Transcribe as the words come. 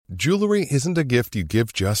Jewelry isn't a gift you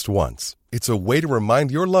give just once. It's a way to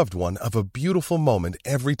remind your loved one of a beautiful moment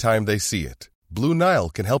every time they see it. Blue Nile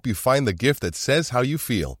can help you find the gift that says how you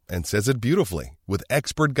feel and says it beautifully, with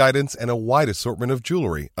expert guidance and a wide assortment of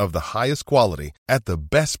jewelry of the highest quality at the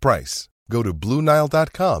best price. Go to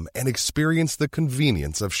BlueNile.com and experience the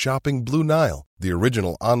convenience of shopping Blue Nile, the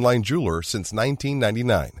original online jeweler since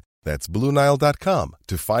 1999. That's BlueNile.com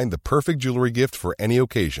to find the perfect jewelry gift for any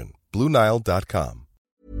occasion. BlueNile.com.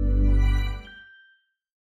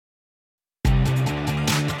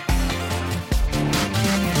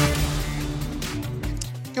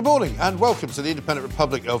 Good morning and welcome to the Independent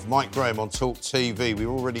Republic of Mike Graham on Talk TV. We're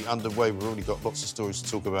already underway. We've already got lots of stories to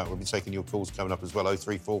talk about. We'll be taking your calls coming up as well,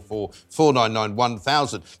 0344 499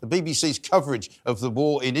 1000. The BBC's coverage of the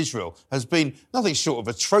war in Israel has been nothing short of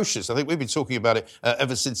atrocious. I think we've been talking about it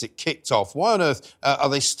ever since it kicked off. Why on earth are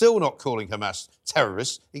they still not calling Hamas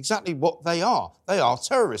terrorists? Exactly what they are. They are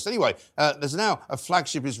terrorists. Anyway, there's now a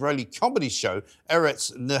flagship Israeli comedy show,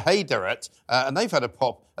 Eretz Nehederet, and they've had a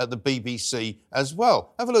pop at the BBC as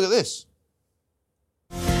well. Have a look at this.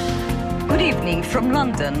 Good evening from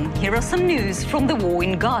London. Here are some news from the war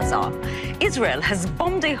in Gaza. Israel has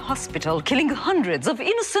bombed a hospital, killing hundreds of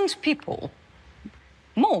innocent people.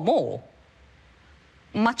 More.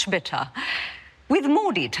 Much better. With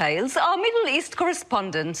more details, our Middle East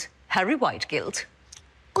correspondent, Harry Whitegilt.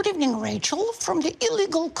 Good evening, Rachel, from the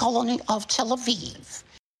illegal colony of Tel Aviv.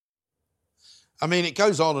 I mean, it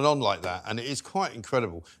goes on and on like that, and it is quite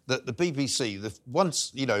incredible that the BBC, the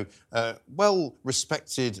once,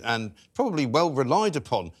 well-respected and probably well-relied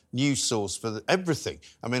upon news source for everything.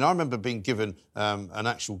 I mean, I remember being given an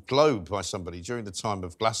actual globe by somebody during the time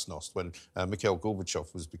of Glasnost when Mikhail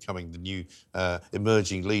Gorbachev was becoming the new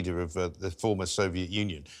emerging leader of the former Soviet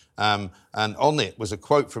Union. And on it was a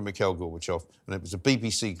quote from Mikhail Gorbachev, and it was a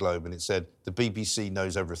BBC globe, and it said, "The BBC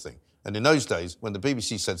knows everything." And in those days, when the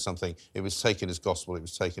BBC said something, it was taken as gospel, it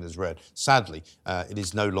was taken as read. Sadly, it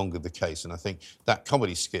is no longer the case. And I think that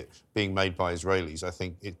comedy skit being made by Israelis, I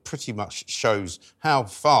think it pretty much shows how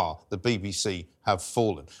far the BBC have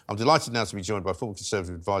fallen. I'm delighted now to be joined by former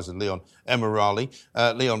Conservative advisor Leon Emirali.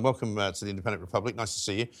 Leon, welcome to the Independent Republic. Nice to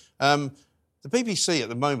see you. The BBC at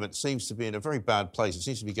the moment seems to be in a very bad place. It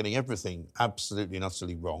seems to be getting everything absolutely and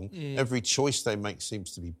utterly wrong. Every choice they make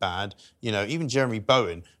seems to be bad. You know, even Jeremy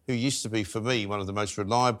Bowen, who used to be, for me, one of the most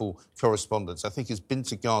reliable correspondents, I think has been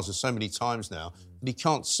to Gaza so many times now that he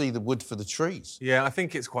can't see the wood for the trees. Yeah, I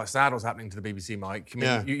think it's quite sad what's happening to the BBC, Mike. I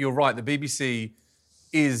mean, you're right, the BBC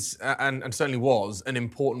is, and certainly was, an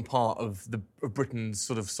important part of Britain's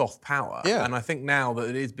sort of soft power. Yeah. And I think now that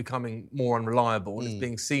it is becoming more unreliable and it's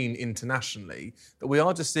being seen internationally, that we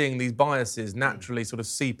are just seeing these biases naturally sort of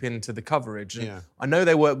seep into the coverage. And I know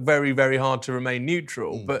they work very, very hard to remain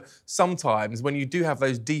neutral, but sometimes when you do have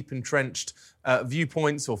those deep entrenched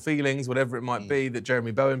viewpoints or feelings, whatever it might be, that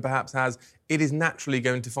Jeremy Bowen perhaps has, it is naturally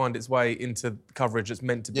going to find its way into coverage that's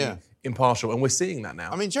meant to be impartial, and we're seeing that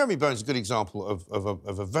now. I mean, Jeremy Bowen's a good example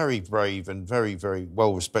of a very brave and very, very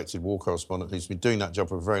well-respected war correspondent who's been doing that job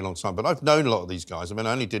for a very long time. But I've known a lot of these guys. I mean,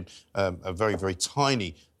 I only did a very, very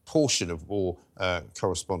tiny portion of war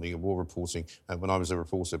corresponding and war reporting when I was a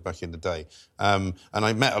reporter back in the day. And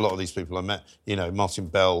I met a lot of these people. I met, Martin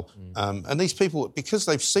Bell. And these people, because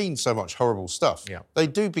they've seen so much horrible stuff, they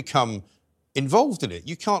do become involved in it.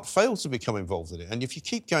 You can't fail to become involved in it. And if you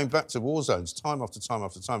keep going back to war zones time after time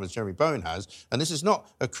after time, as Jeremy Bowen has, and this is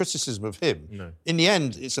not a criticism of him, in the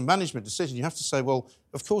end, it's a management decision. You have to say, well,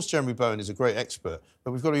 of course Jeremy Bowen is a great expert,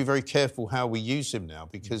 but we've got to be very careful how we use him now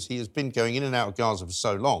because he has been going in and out of Gaza for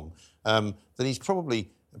so long that he's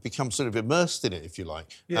probably become sort of immersed in it, if you like.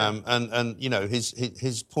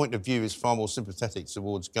 His point of view is far more sympathetic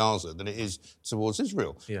towards Gaza than it is towards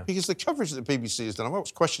Israel. Because the coverage that the BBC has done, I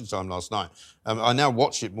watched Question Time last night. I now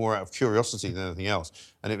watch it more out of curiosity than anything else.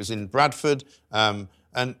 And it was in Bradford, and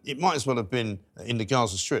it might as well have been in the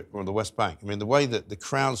Gaza Strip or on the West Bank. I mean, the way that the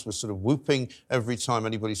crowds were sort of whooping every time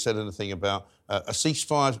anybody said anything about a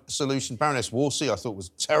ceasefire solution. Baroness Warsi, I thought, was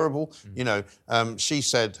terrible. She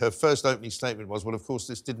said her first opening statement was, well, of course,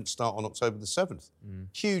 this didn't start on October the 7th.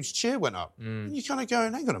 Huge cheer went up. And you kind of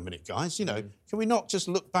going, hang on a minute, guys, can we not just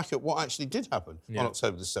look back at what actually did happen on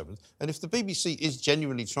October the 7th? And if the BBC is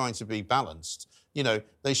genuinely trying to be balanced,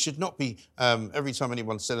 they should not be, every time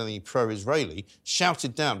anyone said anything pro-Israeli,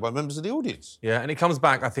 shouted down by members of the audience. Yeah, and it comes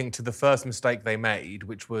back, I think, to the first mistake they made,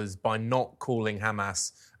 which was by not calling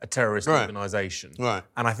Hamas a terrorist organisation. Right.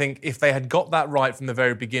 And I think if they had got that right from the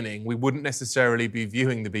very beginning, we wouldn't necessarily be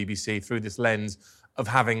viewing the BBC through this lens of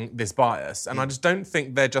having this bias. And I just don't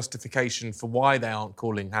think their justification for why they aren't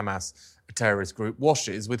calling Hamas a terrorist group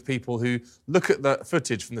washes with people who look at the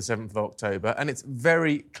footage from the 7th of October and it's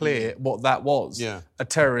very clear what that was, a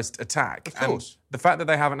terrorist attack. Of course. And the fact that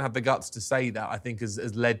they haven't had the guts to say that, I think,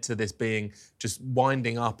 has led to this being just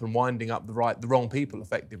winding up the wrong people,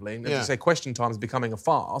 effectively. And as you say, Question Time is becoming a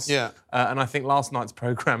farce. And I think last night's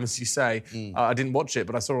programme, as you say, I didn't watch it,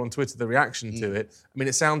 but I saw on Twitter the reaction to it. I mean,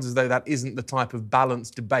 it sounds as though that isn't the type of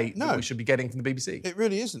balanced debate that we should be getting from the BBC. It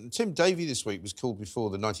really isn't. Tim Davie this week was called before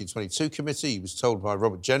the 1922 committee. He was told by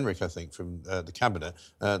Robert Jenrick, I think, from the Cabinet,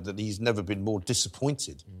 that he's never been more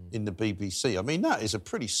disappointed in the BBC. I mean, that is a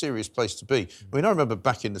pretty serious place to be. I mean, I remember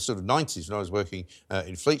back in the sort of 90s when I was working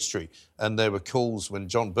in Fleet Street, and there were calls when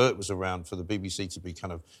John Burt was around for the BBC to be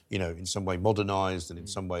kind of, in some way modernised and in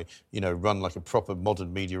some way, run like a proper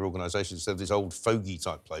modern media organisation instead of this old fogey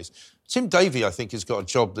type place. Tim Davie, I think, has got a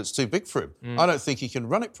job that's too big for him. I don't think he can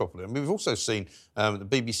run it properly. I mean, we've also seen the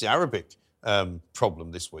BBC Arabic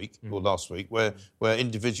problem this week or last week where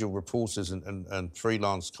individual reporters and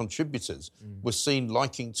freelance contributors were seen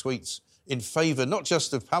liking tweets in favour not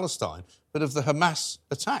just of Palestine but of the Hamas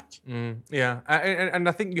attack. And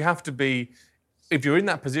I think you have to be, if you're in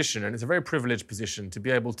that position, and it's a very privileged position to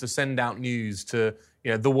be able to send out news to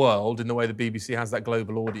the world in the way the BBC has that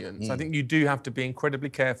global audience, I think you do have to be incredibly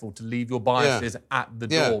careful to leave your biases at the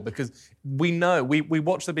door, because we know, we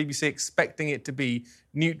watch the BBC expecting it to be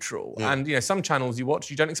neutral, and some channels you watch,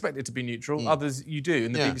 you don't expect it to be neutral, others you do,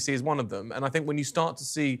 and the BBC is one of them. And I think when you start to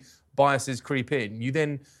see biases creep in, you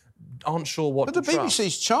then aren't sure what to trust. But the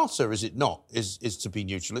BBC's charter, is it not, is to be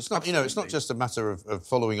neutral. It's not, Absolutely. It's not just a matter of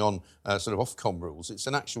following on sort of Ofcom rules. It's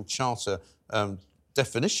an actual charter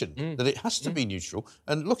definition that it has to be neutral.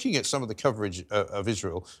 And looking at some of the coverage of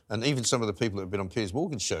Israel and even some of the people that have been on Piers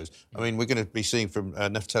Morgan's shows, I mean, we're going to be seeing from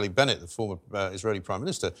Naftali Bennett, the former Israeli Prime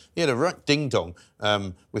Minister. He had a right ding-dong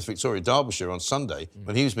with Victoria Derbyshire on Sunday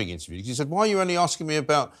when he was being interviewed. He said, why are you only asking me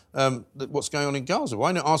about what's going on in Gaza?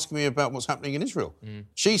 Why not asking me about what's happening in Israel?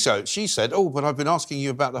 She said, oh, but I've been asking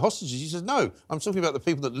you about the hostages. He said, no, I'm talking about the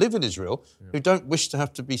people that live in Israel who don't wish to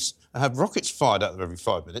have rockets fired at them every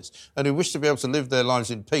 5 minutes and who wish to be able to live their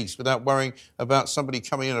lives in peace without worrying about somebody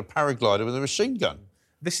coming in a paraglider with a machine gun.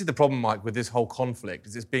 This is the problem, Mike, with this whole conflict,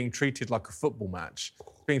 is it's being treated like a football match.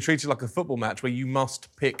 It's being treated like a football match where you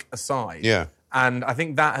must pick a side. And I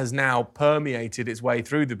think that has now permeated its way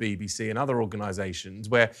through the BBC and other organisations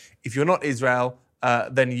where if you're not Israel,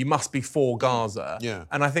 then you must be for Gaza.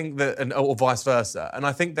 And I think that, or vice versa. And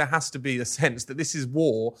I think there has to be a sense that this is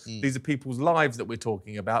war. These are people's lives that we're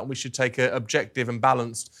talking about, and we should take an objective and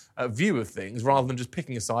balanced view of things rather than just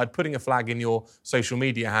picking a side, putting a flag in your social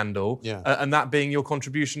media handle, and that being your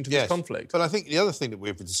contribution to this conflict. But I think the other thing that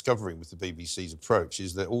we've been discovering with the BBC's approach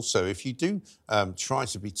is that also if you do try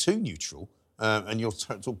to be too neutral, and you're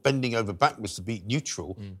sort of bending over backwards to be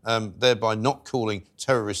neutral, thereby not calling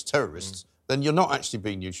terrorists, then you're not actually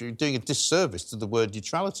being neutral. You're doing a disservice to the word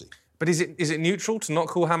neutrality. But is it neutral to not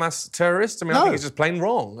call Hamas terrorists? I mean, no. I think it's just plain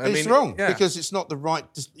wrong. It's wrong because it's not the right...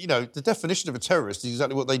 the definition of a terrorist is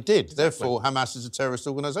exactly what they did. Exactly. Therefore, Hamas is a terrorist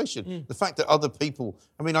organisation. The fact that other people...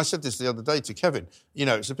 I mean, I said this the other day to Kevin.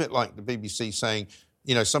 It's a bit like the BBC saying...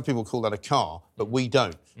 some people call that a car, but we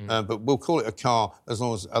don't. But we'll call it a car as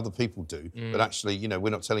long as other people do. But actually, we're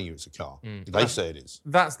not telling you it's a car. They say it is.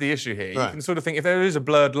 That's the issue here. Right. You can sort of think, if there is a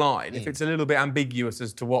blurred line, if it's a little bit ambiguous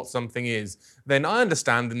as to what something is, then I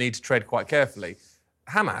understand the need to tread quite carefully.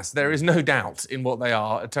 Hamas, there is no doubt in what they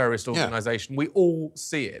are, a terrorist organisation. We all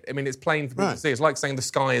see it. I mean, it's plain for people to see. It's like saying the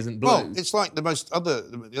sky isn't blue. Well, it's like the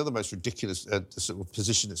other most ridiculous sort of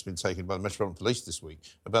position that's been taken by the Metropolitan Police this week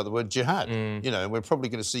about the word jihad. And we're probably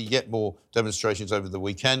going to see yet more demonstrations over the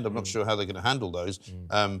weekend. I'm not sure how they're going to handle those.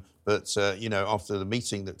 But after the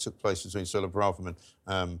meeting that took place between Suella Braverman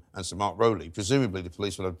and Sir Mark Rowley, presumably the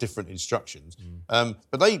police will have different instructions.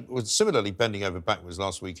 But they were similarly bending over backwards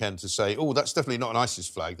last weekend to say, oh, that's definitely not an ISIS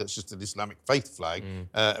flag, that's just an Islamic Faith flag.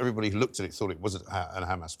 Everybody who looked at it thought it was a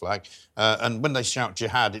Hamas flag. And when they shout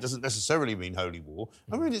jihad, it doesn't necessarily mean holy war.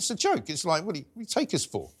 I mean, it's a joke. It's like, what do you take us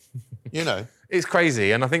for? It's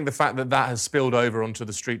crazy, and I think the fact that has spilled over onto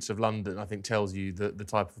the streets of London, I think, tells you the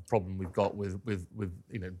type of problem we've got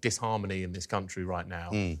with disharmony in this country right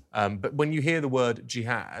now. But when you hear the word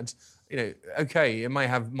jihad, okay, it may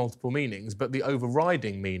have multiple meanings, but the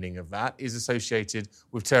overriding meaning of that is associated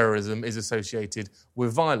with terrorism, is associated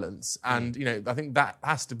with violence. And, I think that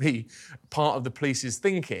has to be part of the police's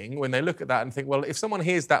thinking when they look at that and think, well, if someone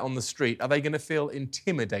hears that on the street, are they going to feel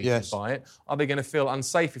intimidated by it? Are they going to feel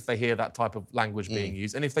unsafe if they hear that type of language being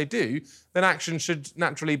used? And if they do, then action should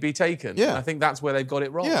naturally be taken. And I think that's where they've got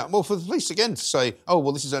it wrong. Yeah, well, for the police, again, to say, oh,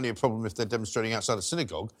 well, this is only a problem if they're demonstrating outside a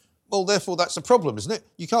synagogue, Well, therefore, that's a problem, isn't it?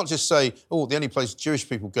 You can't just say, oh, the only place Jewish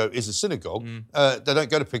people go is a synagogue. They don't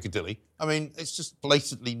go to Piccadilly. I mean, it's just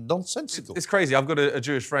blatantly nonsensical. It's crazy. I've got a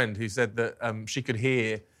Jewish friend who said that she could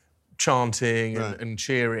hear chanting and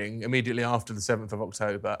cheering immediately after the 7th of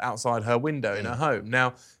October outside her window in her home.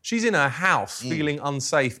 Now, she's in her house feeling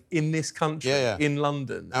unsafe in this country, in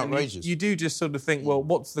London. Outrageous. You do just sort of think, well,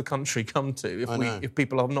 what's the country come to if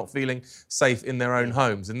people are not feeling safe in their own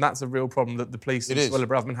homes? And that's a real problem that the police and Suella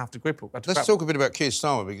Braverman have to grapple with. Let's talk a bit about Keir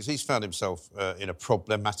Starmer, because he's found himself in a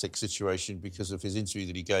problematic situation because of his interview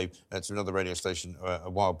that he gave to another radio station a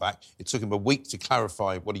while back. It took him a week to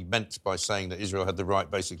clarify what he meant by saying that Israel had the right,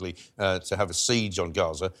 basically, to have a siege on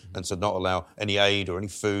Gaza and to not allow any aid or any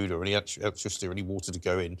food or any electricity or any water to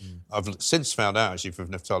go in. I've since found out, actually, from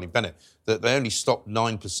Naftali Bennett, that they only stopped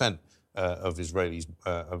 9% of Israelis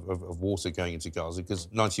of water going into Gaza, because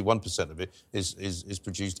 91% of it is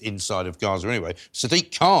produced inside of Gaza anyway.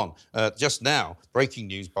 Sadiq Khan, just now, breaking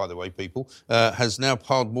news, by the way, people, has now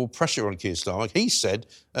piled more pressure on Keir Starmer. He said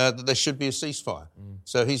that there should be a ceasefire.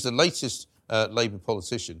 So he's the latest Labour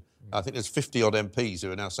politician. I think there's 50-odd MPs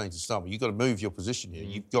who are now saying to Starmer, you've got to move your position here.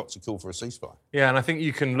 You've got to call for a ceasefire. Yeah, and I think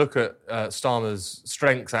you can look at Starmer's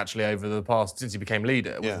strengths, actually, over the past, since he became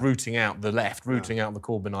leader, with rooting out the left, rooting out the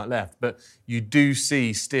Corbynite left. But you do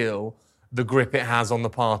see still the grip it has on the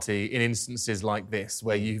party in instances like this,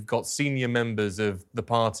 where you've got senior members of the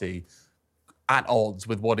party at odds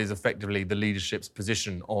with what is effectively the leadership's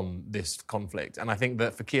position on this conflict. And I think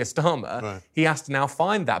that for Keir Starmer, he has to now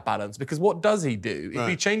find that balance, because what does he do? If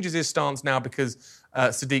he changes his stance now because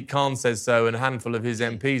Sadiq Khan says so and a handful of his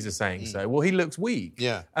MPs are saying so, well, he looks weak.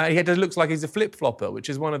 He looks like he's a flip-flopper, which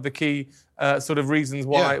is one of the key sort of reasons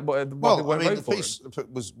why they won't vote for him. The piece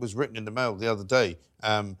was written in the Mail the other day,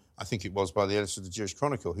 I think it was by the editor of the Jewish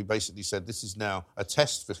Chronicle, who basically said this is now a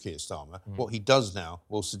test for Keir Starmer. What he does now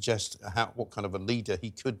will suggest what kind of a leader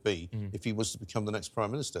he could be if he was to become the next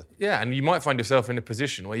Prime Minister. Yeah, and you might find yourself in a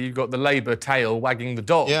position where you've got the Labour tail wagging the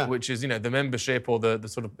dog, which is, the membership or the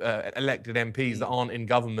sort of elected MPs that aren't in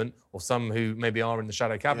government, or some who maybe are in the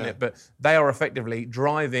shadow cabinet, but they are effectively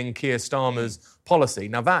driving Keir Starmer's policy.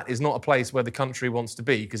 Now, that is not a place where the country wants to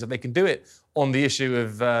be, because if they can do it on the issue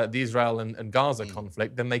of the Israel and Gaza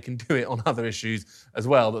conflict, then they can do it on other issues as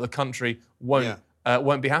well that the country won't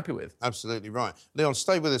be happy with. Absolutely right. Leon,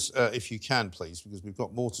 stay with us if you can, please, because we've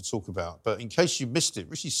got more to talk about. But in case you missed it,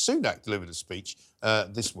 Rishi Sunak delivered a speech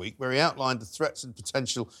this week where he outlined the threats and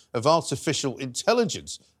potential of artificial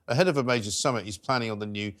intelligence ahead of a major summit he's planning on the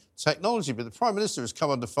new technology. But the Prime Minister has come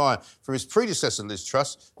under fire for his predecessor, Liz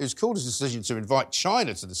Truss, who's called his decision to invite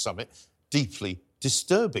China to the summit deeply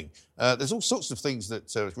disturbing. There's all sorts of things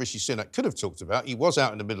that Rishi Sunak could have talked about. He was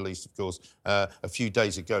out in the Middle East, of course, a few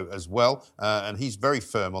days ago as well, and he's very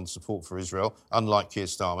firm on support for Israel, unlike Keir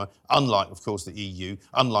Starmer, unlike, of course, the EU,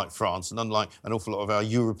 unlike France, and unlike an awful lot of our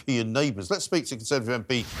European neighbours. Let's speak to Conservative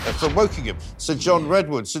MP from Wokingham, Sir John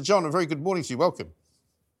Redwood. Sir John, a very good morning to you. Welcome.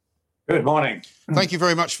 Good morning. Thank you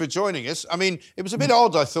very much for joining us. I mean, it was a bit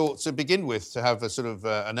odd, I thought, to begin with, to have a sort of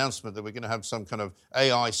announcement that we're going to have some kind of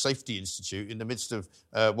AI safety institute in the midst of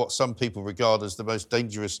what some people regard as the most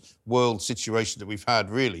dangerous world situation that we've had,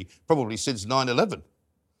 really, probably since 9/11.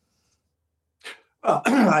 Well,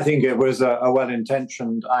 I think it was a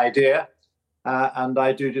well-intentioned idea, and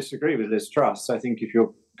I do disagree with Liz Truss. I think if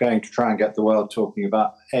you're going to try and get the world talking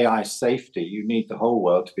about AI safety, you need the whole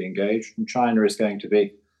world to be engaged, and China is going to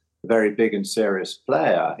be a very big and serious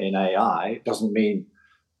player in AI. It doesn't mean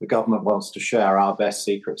the government wants to share our best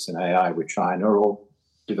secrets in AI with China or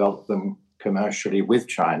develop them commercially with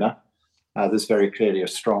China. There's very clearly a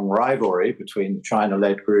strong rivalry between the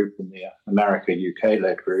China-led group and the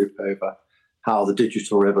America-UK-led group over how the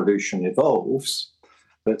digital revolution evolves.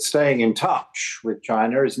 But staying in touch with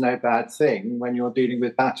China is no bad thing when you're dealing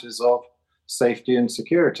with matters of safety and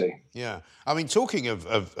security. Yeah. I mean, talking of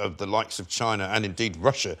the likes of China and indeed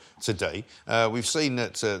Russia today, we've seen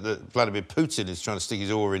that Vladimir Putin is trying to stick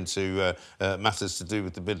his oar into matters to do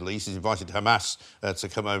with the Middle East. He's invited Hamas to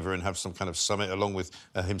come over and have some kind of summit along with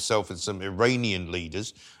himself and some Iranian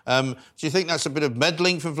leaders. Do you think that's a bit of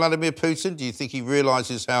meddling from Vladimir Putin? Do you think he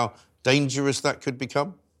realises how dangerous that could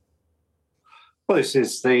become? Well, this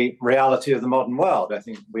is the reality of the modern world. I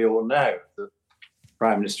think we all know that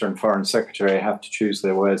Prime Minister and Foreign Secretary have to choose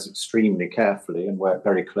their words extremely carefully and work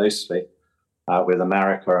very closely with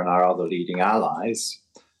America and our other leading allies.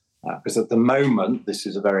 Because at the moment, this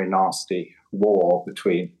is a very nasty war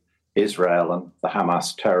between Israel and the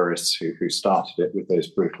Hamas terrorists who started it with those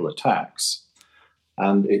brutal attacks.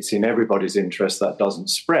 And it's in everybody's interest that doesn't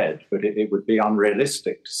spread, but it would be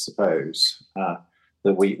unrealistic to suppose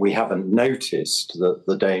that we haven't noticed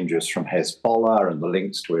the dangers from Hezbollah and the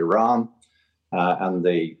links to Iran and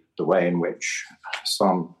the way in which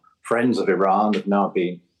some friends of Iran have now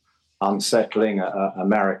been unsettling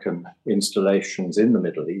American installations in the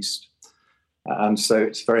Middle East. And so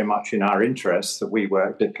it's very much in our interest that we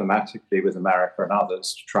work diplomatically with America and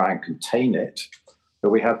others to try and contain it, but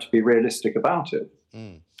we have to be realistic about it.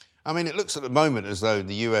 I mean, it looks at the moment as though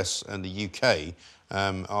the US and the UK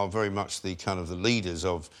are very much the kind of the leaders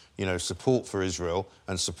of, support for Israel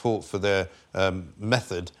and support for their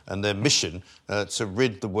method and their mission to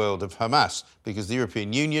rid the world of Hamas, because the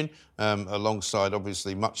European Union, alongside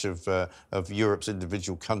obviously much of Europe's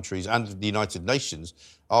individual countries and the United Nations,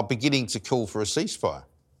 are beginning to call for a ceasefire.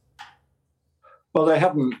 Well, they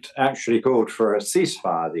haven't actually called for a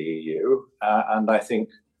ceasefire, the EU, and I think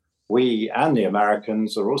we and the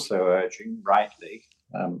Americans are also urging, rightly,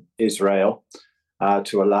 Israel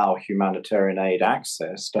to allow humanitarian aid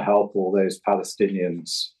access to help all those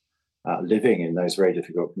Palestinians living in those very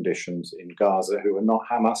difficult conditions in Gaza who are not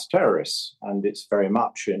Hamas terrorists. And it's very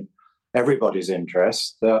much in everybody's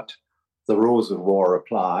interest that the rules of war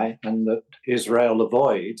apply and that Israel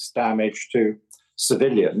avoids damage to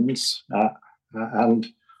civilians and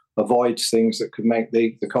avoids things that could make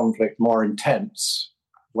the conflict more intense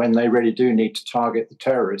when they really do need to target the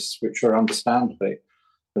terrorists, which are understandably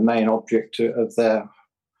the main object of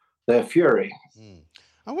their fury.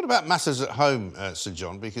 And what about matters at home, Sir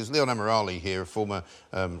John? Because Leon Amirali here, a former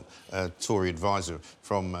Tory advisor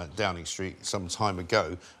from Downing Street some time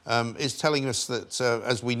ago, is telling us that,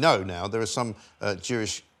 as we know now, there are some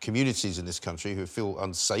Jewish communities in this country who feel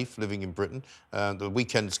unsafe living in Britain. The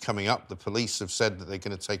weekend's coming up. The police have said that they're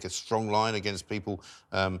going to take a strong line against people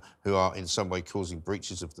who are in some way causing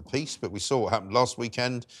breaches of the peace. But we saw what happened last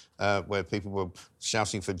weekend, where people were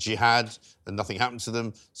shouting for jihad and nothing happened to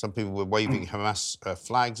them. Some people were waving Hamas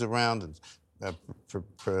flags around and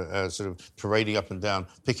sort of parading up and down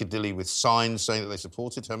Piccadilly with signs saying that they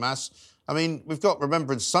supported Hamas. I mean, we've got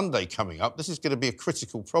Remembrance Sunday coming up. This is going to be a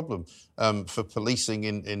critical problem for policing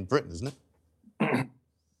in Britain, isn't it?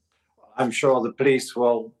 I'm sure the police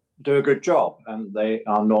will do a good job, and they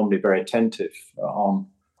are normally very attentive on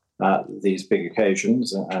these big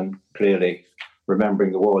occasions. And clearly,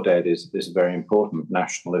 remembering the war dead is a very important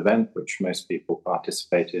national event, which most people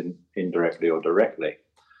participate in indirectly or directly.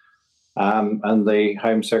 And the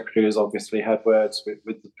Home Secretary has obviously had words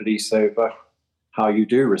with the police over how you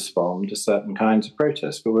do respond to certain kinds of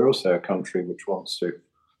protests. But we're also a country which wants to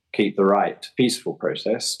keep the right to peaceful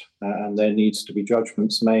protest, and there needs to be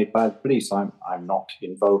judgments made by the police. I'm not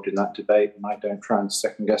involved in that debate, and I don't try and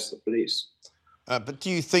second-guess the police. But do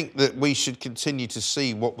you think that we should continue to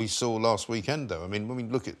see what we saw last weekend, though? I mean, when we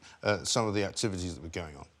look at some of the activities that were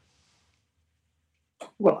going on.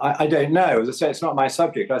 Well, I don't know. As I say, it's not my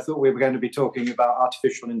subject. I thought we were going to be talking about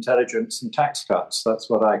artificial intelligence and tax cuts. That's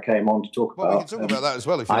what I came on to talk about. Well, we can talk about that as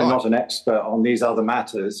well, if you like. I'm not an expert on these other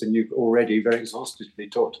matters, and you've already very exhaustively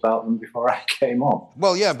talked about them before I came on.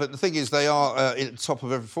 Well, yeah, but the thing is, they are at the top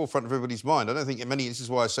of forefront of everybody's mind. I don't think this is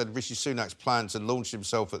why I said Rishi Sunak's plan to launch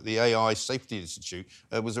himself at the AI Safety Institute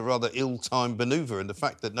was a rather ill-timed manoeuvre, and the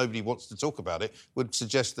fact that nobody wants to talk about it would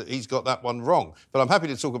suggest that he's got that one wrong. But I'm happy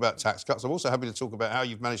to talk about tax cuts. I'm also happy to talk about how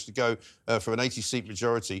you've managed to go from an 80-seat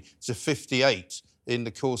majority to 58 in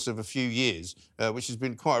the course of a few years, which has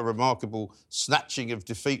been quite a remarkable snatching of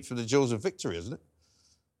defeat from the jaws of victory, hasn't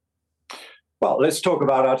it? Well, let's talk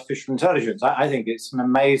about artificial intelligence. I think it's an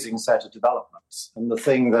amazing set of developments. And the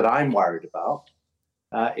thing that I'm worried about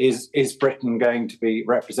is Britain going to be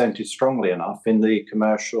represented strongly enough in the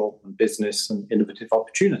commercial and business and innovative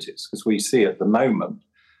opportunities? Because we see at the moment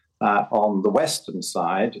on the Western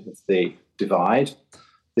side of the divide,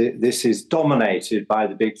 this is dominated by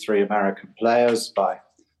the big three American players, by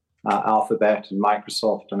Alphabet and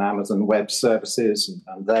Microsoft and Amazon Web Services,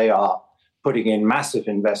 and they are putting in massive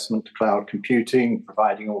investment to cloud computing,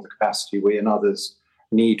 providing all the capacity we and others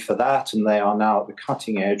need for that, and they are now at the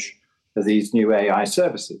cutting edge of these new AI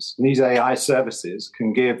services. And these AI services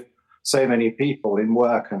can give so many people in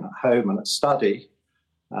work and at home and at study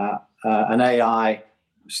an AI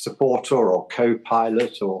supporter or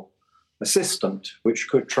co-pilot or assistant, which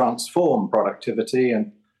could transform productivity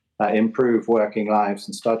and improve working lives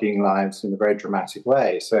and studying lives in a very dramatic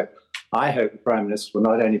way. So I hope the Prime Minister will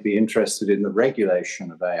not only be interested in the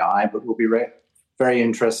regulation of AI, but will be very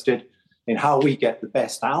interested in how we get the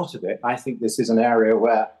best out of it. I think this is an area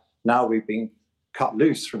where now we've been cut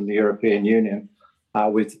loose from the European Union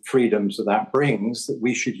with freedoms that brings, that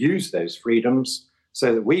we should use those freedoms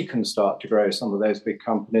so that we can start to grow some of those big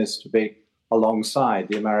companies to be alongside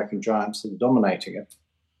the American giants that are dominating it.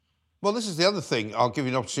 Well, this is the other thing. I'll give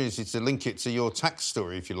you an opportunity to link it to your tax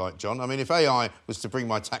story, if you like, John. I mean, if AI was to bring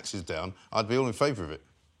my taxes down, I'd be all in favour of it.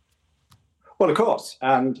 Well, of course.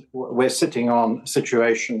 And we're sitting on a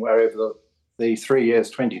situation where over the 3 years,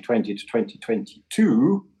 2020 to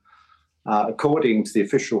 2022, according to the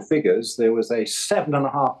official figures, there was a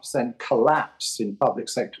 7.5% collapse in public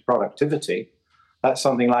sector productivity. That's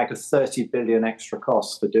something like a 30 billion extra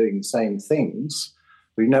cost for doing the same things.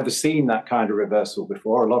 We've never seen that kind of reversal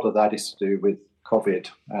before. A lot of that is to do with COVID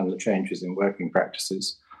and the changes in working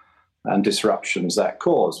practices and disruptions that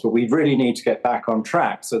caused. But we really need to get back on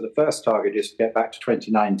track. So the first target is to get back to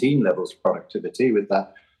 2019 levels of productivity with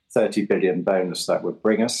that 30 billion bonus that would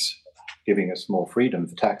bring us, giving us more freedom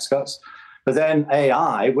for tax cuts. But then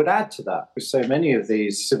AI would add to that, because so many of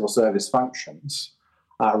these civil service functions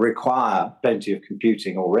require plenty of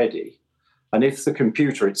computing already. And if the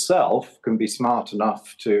computer itself can be smart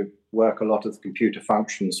enough to work a lot of the computer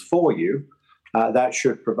functions for you, that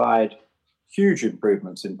should provide huge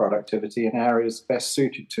improvements in productivity in areas best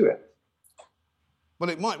suited to it. Well,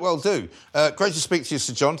 it might well do. Great to speak to you,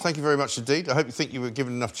 Sir John. Thank you very much indeed. I hope you think you were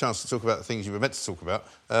given enough chance to talk about the things you were meant to talk about.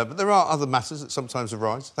 But there are other matters that sometimes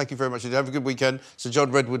arise. Thank you very much indeed. Have a good weekend. Sir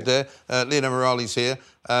John Redwood there. Leon Amirali's here.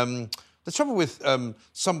 The trouble with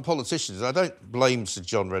some politicians, I don't blame Sir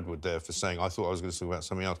John Redwood there for saying I thought I was going to talk about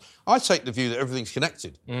something else. I take the view that everything's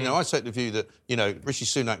connected. You know, I take the view that, you know, Rishi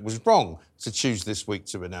Sunak was wrong to choose this week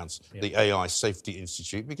to announce the AI Safety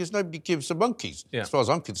Institute because nobody gives a monkeys, as far as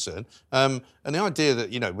I'm concerned. And the idea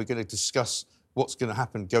that, you know, we're going to discuss what's going to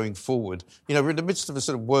happen going forward. You know, we're in the midst of a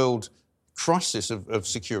sort of world crisis of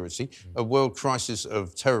security, a world crisis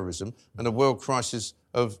of terrorism, and a world crisis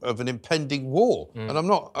of an impending war. And I'm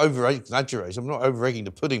not over-exaggerating, I'm not over-egging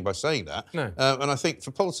the pudding by saying that. No. And I think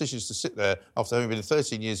for politicians to sit there after having been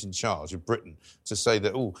 13 years in charge of Britain to say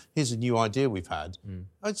that, oh, here's a new idea we've had,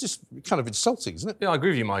 it's just kind of insulting, isn't it? Yeah, I agree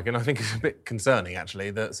with you, Mike, and I think it's a bit concerning,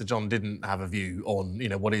 actually, that Sir John didn't have a view on, you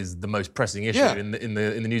know, what is the most pressing issue in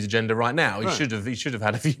the news agenda right now. He should have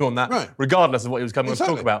had a view on that, regardless of what he was coming on to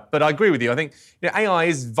talk about. But I agree with you. I think, you know, AI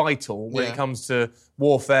is vital when it comes to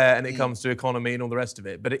warfare and it comes to economy and all the rest of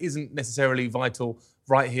it, but it isn't necessarily vital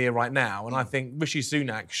right here, right now. And I think Rishi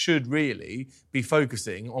Sunak should really be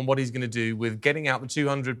focusing on what he's going to do with getting out the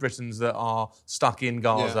 200 Britons that are stuck in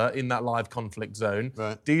Gaza, in that live conflict zone,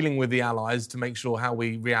 dealing with the allies to make sure how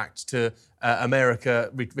we react to America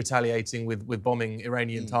retaliating with bombing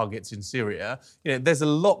Iranian targets in Syria. You know, there's a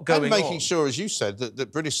lot going on. And making sure, as you said,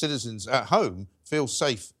 that British citizens at home feel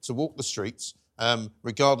safe to walk the streets,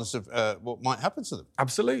 regardless of what might happen to them.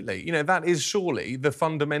 Absolutely. You know, that is surely the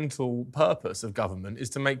fundamental purpose of government, is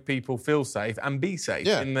to make people feel safe and be safe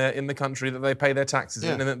in the country that they pay their taxes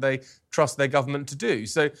in and that they trust their government to do.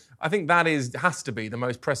 So I think that has to be the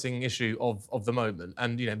most pressing issue of the moment.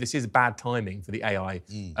 And, you know, this is bad timing for the AI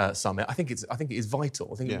summit. I think it is vital.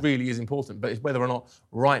 I think it really is important. But it's whether or not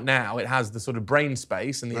right now it has the sort of brain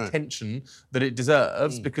space and the attention that it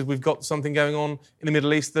deserves, because we've got something going on in the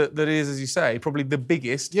Middle East that is, as you say, probably the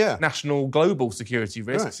biggest national global security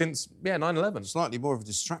risk since 9/11. Slightly more of a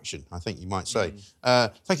distraction, I think you might say.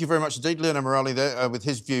 Thank you very much indeed. Leon Amirali there with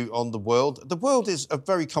his view on the world. The world is a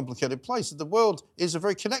very complicated place. The world is a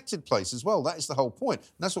very connected place as well. That is the whole point. And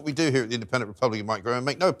that's what we do here at the Independent Republic of Mike Graham.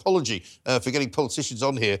 Make no apology for getting politicians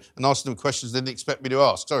on here and asking them questions they didn't expect me to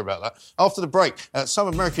ask. Sorry about that. After the break, some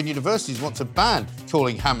American universities want to ban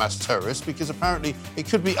calling Hamas terrorists because apparently it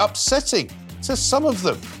could be upsetting to some of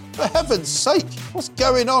them. For heaven's sake, what's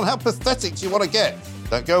going on? How pathetic do you want to get?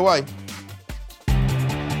 Don't go away.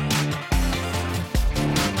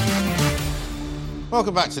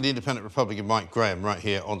 Welcome back to the Independent Republic of Mike Graham, right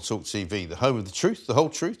here on Talk TV, the home of the truth, the whole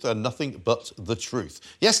truth, and nothing but the truth.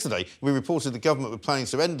 Yesterday, we reported the government were planning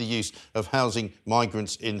to end the use of housing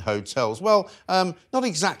migrants in hotels. Well, not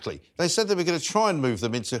exactly. They said they were going to try and move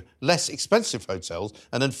them into less expensive hotels,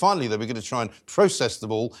 and then finally they were going to try and process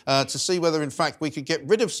them all to see whether, in fact, we could get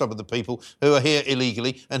rid of some of the people who are here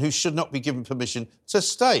illegally and who should not be given permission to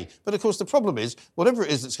stay. But, of course, the problem is, whatever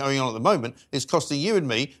it is that's going on at the moment is costing you and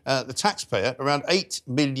me, the taxpayer, around £8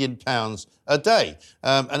 million a day.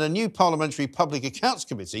 And a new Parliamentary Public Accounts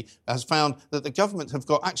Committee has found that the government have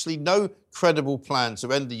got actually no credible plan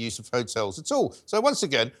to end the use of hotels at all. So once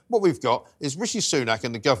again, what we've got is Rishi Sunak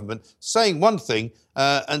and the government saying one thing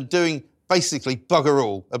and doing basically bugger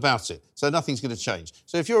all about it. So nothing's going to change.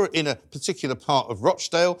 So if you're in a particular part of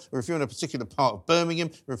Rochdale, or if you're in a particular part of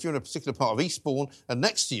Birmingham, or if you're in a particular part of Eastbourne, and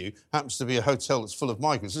next to you happens to be a hotel that's full of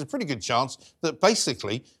migrants, there's a pretty good chance that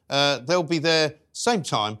basically they'll be there same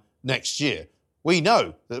time next year. We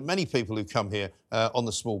know that many people who come here on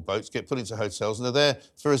the small boats get put into hotels and are there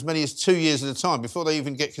for as many as 2 years at a time before they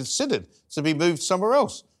even get considered to be moved somewhere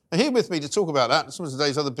else. And here with me to talk about that and some of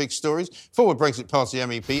today's other big stories, former Brexit Party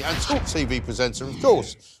MEP and Talk TV presenter, of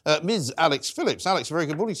course, Ms. Alex Phillips. Alex, a very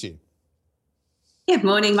good morning to you. Good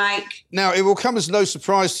morning, Mike. Now, it will come as no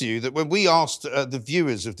surprise to you that when we asked the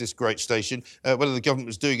viewers of this great station whether the government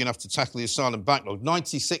was doing enough to tackle the asylum backlog,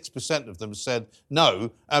 96% of them said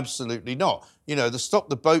no, absolutely not. You know, the Stop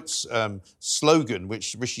the Boats slogan,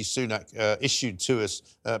 which Rishi Sunak issued to us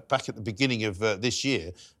back at the beginning of this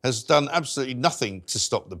year, has done absolutely nothing to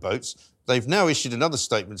stop the boats. They've now issued another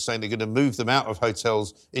statement saying they're going to move them out of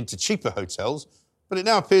hotels into cheaper hotels, but it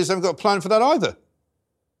now appears they haven't got a plan for that either.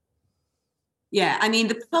 Yeah, I mean,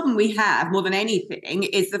 the problem we have more than anything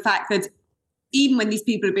is the fact that even when these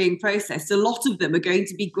people are being processed, a lot of them are going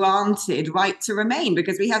to be granted right to remain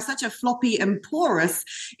because we have such a floppy and porous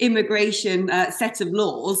immigration set of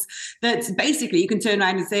laws that basically you can turn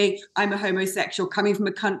around and say, I'm a homosexual coming from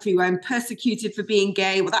a country where I'm persecuted for being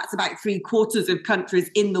gay. Well, that's about 3/4 of countries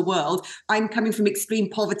in the world. I'm coming from extreme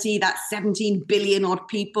poverty. That's 17 billion odd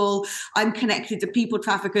people. I'm connected to people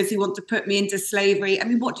traffickers who want to put me into slavery. I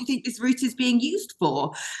mean, what do you think this route is being used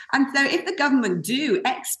for? And so if the government do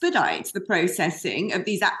expedite the process of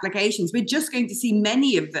these applications, we're just going to see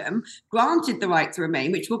many of them granted the right to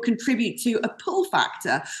remain, which will contribute to a pull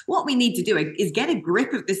factor. What we need to do is get a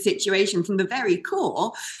grip of the situation from the very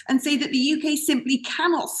core and say that the UK simply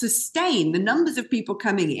cannot sustain the numbers of people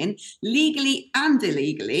coming in legally and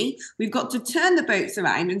illegally. We've got to turn the boats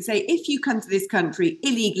around and say, if you come to this country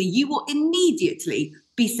illegally, you will immediately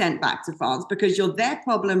be sent back to France because you're their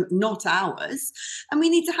problem, not ours. And we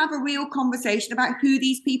need to have a real conversation about who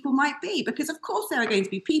these people might be, because of course there are going to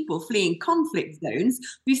be people fleeing conflict zones.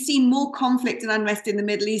 We've seen more conflict and unrest in the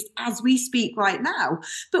Middle East as we speak right now.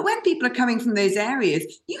 But when people are coming from those areas,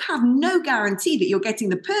 you have no guarantee that you're getting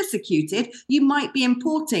the persecuted. You might be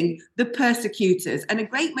importing the persecutors. And a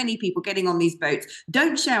great many people getting on these boats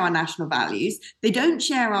don't share our national values. They don't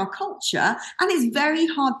share our culture. And it's very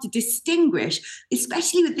hard to distinguish,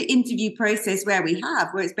 especially with the interview process where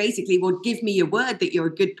it's basically, well, give me your word that you're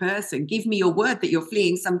a good person. Give me your word that you're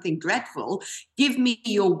fleeing something dreadful. Give me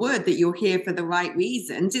your word that you're here for the right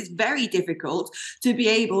reasons. It's very difficult to be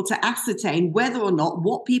able to ascertain whether or not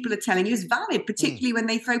what people are telling you is valid, particularly when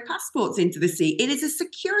they throw passports into the sea. It is a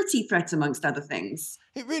security threat, amongst other things.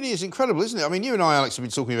 It really is incredible, isn't it? I mean, you and I, Alex, have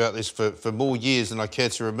been talking about this for more years than I care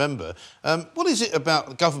to remember. What is it about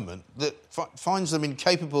the government that finds them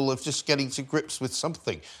incapable of just getting to grips with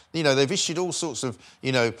something? You know, they've issued all sorts of,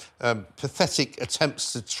 pathetic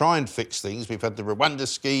attempts to try and fix things. We've had the Rwanda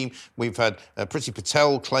scheme. We've had Priti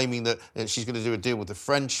Patel claiming that she's going to do a deal with the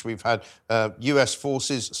French. We've had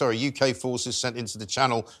UK forces sent into the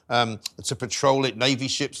Channel to patrol it. Navy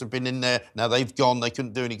ships have been in there. Now they've gone. They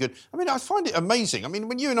couldn't do any good. I mean, I find it amazing. I mean,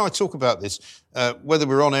 when you and I talk about this, whether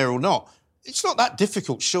we're on air or not, it's not that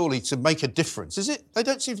difficult, surely, to make a difference, is it? They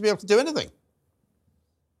don't seem to be able to do anything.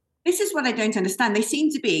 This is what I don't understand. They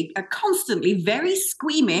seem to be constantly very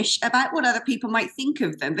squeamish about what other people might think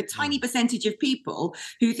of them. The tiny percentage of people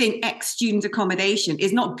who think ex-student accommodation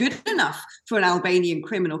is not good enough for an Albanian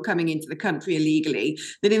criminal coming into the country illegally.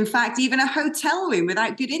 That, in fact, even a hotel room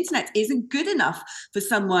without good internet isn't good enough for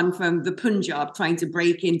someone from the Punjab trying to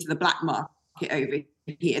break into the black market over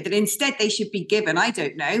here, that instead they should be given, I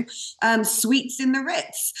don't know, suites in the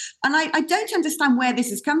Ritz. And I don't understand where this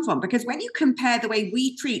has come from, because when you compare the way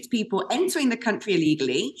we treat people entering the country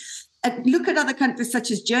illegally, look at other countries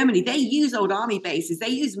such as Germany. They use old army bases. They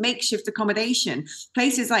use makeshift accommodation.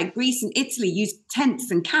 Places like Greece and Italy use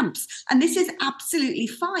tents and camps. And this is absolutely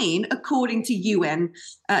fine according to UN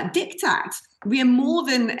diktat. We are more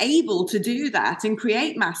than able to do that and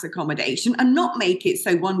create mass accommodation and not make it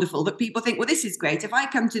so wonderful that people think, well, this is great. If I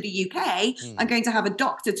come to the UK, I'm going to have a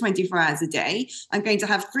doctor 24 hours a day. I'm going to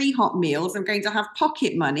have 3 hot meals. I'm going to have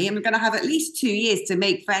pocket money. I'm going to have at least 2 years to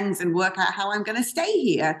make friends and work out how I'm going to stay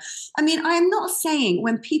here. I mean, I am not saying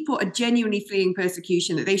when people are genuinely fleeing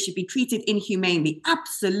persecution that they should be treated inhumanely.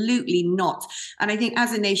 Absolutely not. And I think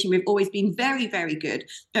as a nation, we've always been very, very good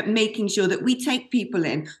at making sure that we take people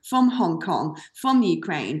in from Hong Kong, from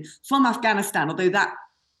Ukraine, from Afghanistan, although that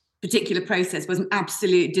particular process was an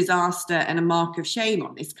absolute disaster and a mark of shame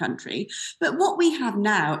on this country. But what we have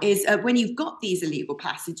now is when you've got these illegal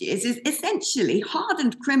passages is essentially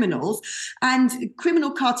hardened criminals and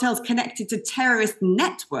criminal cartels connected to terrorist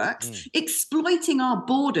networks exploiting our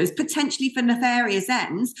borders potentially for nefarious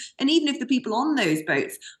ends. And even if the people on those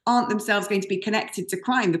boats aren't themselves going to be connected to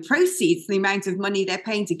crime, the proceeds, the amount of money they're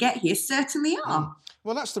paying to get here certainly are.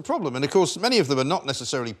 Well, that's the problem. And, of course, many of them are not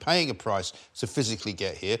necessarily paying a price to physically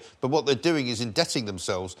get here, but what they're doing is indebting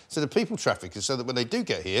themselves to the people traffickers so that when they do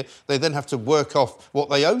get here, they then have to work off what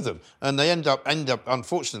they owe them. And they end up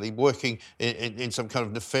unfortunately, working in some kind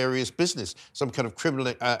of nefarious business, some kind of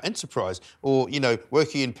criminal enterprise, or,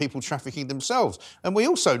 working in people trafficking themselves. And we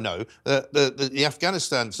also know that the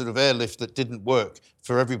Afghanistan sort of airlift that didn't work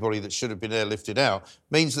for everybody that should have been airlifted out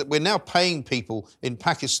means that we're now paying people in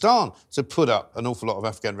Pakistan to put up an awful lot of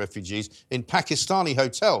Afghan refugees in Pakistani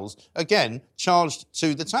hotels, again, charged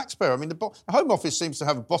to the taxpayer. I mean, the Home Office seems to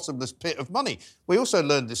have a bottomless pit of money. We also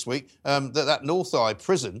learned this week that North Eye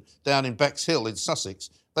prison down in Bexhill in Sussex,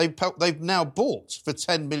 they've now bought for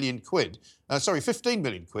 10 million quid. 15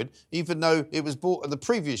 million quid, even though it was bought the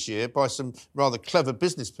previous year by some rather clever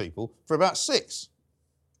business people for about 6.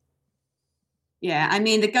 Yeah, I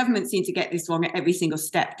mean, the government seem to get this wrong at every single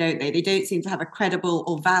step, don't they? They don't seem to have a credible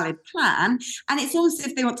or valid plan. And it's almost as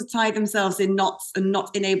if they want to tie themselves in knots and not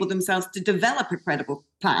enable themselves to develop a credible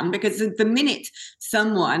plan, because the minute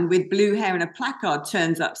someone with blue hair and a placard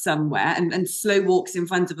turns up somewhere and slow walks in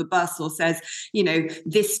front of a bus or says,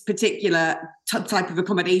 this particular type of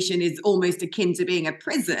accommodation is almost akin to being a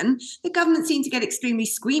prison, the government seem to get extremely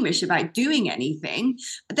squeamish about doing anything.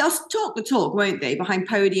 They'll talk the talk, won't they, behind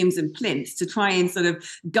podiums and plinths to try and sort of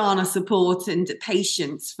garner support and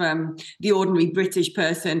patience from the ordinary British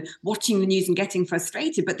person watching the news and getting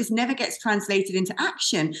frustrated. But this never gets translated into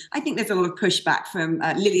action. I think there's a lot of pushback from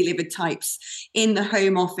lily-livered types in the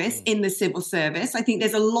Home Office, in the civil service. I think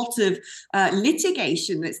there's a lot of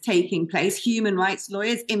litigation that's taking place, human rights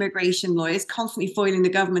lawyers, immigration lawyers, constantly foiling the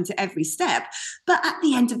government at every step. But at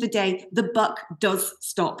the end of the day, the buck does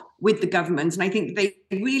stop with the government. And I think they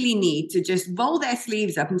really need to just roll their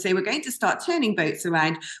sleeves up and say, we're going to start turning boats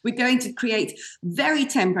around. We're going to create very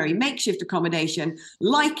temporary makeshift accommodation,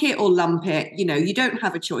 like it or lump it. You don't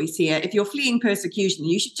have a choice here. If you're fleeing persecution,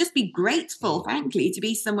 you should just be grateful, frankly, to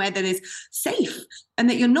be somewhere that is safe and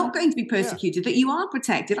that you're not going to be persecuted, that you are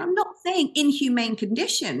protected. I'm not saying inhumane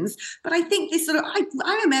conditions, but I think this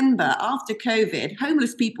I remember after COVID,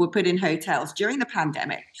 homeless people were put in hotels during the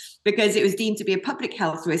pandemic because it was deemed to be a public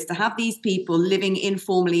health risk to have these people living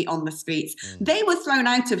informally on the streets. They were thrown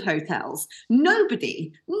out of hotels.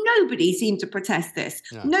 Nobody seemed to protest this.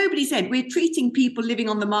 No. Nobody said we're treating people living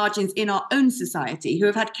on the margins in our own society who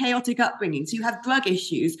have had chaotic upbringings, who have drug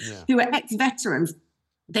issues, who are ex-veterans.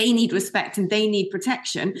 They need respect and they need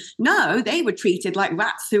protection. No, they were treated like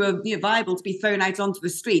rats who are viable to be thrown out onto the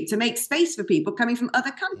street to make space for people coming from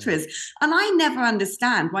other countries. And I never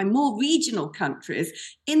understand why more regional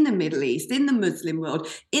countries in the Middle East, in the Muslim world,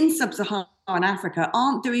 in sub-Saharan Africa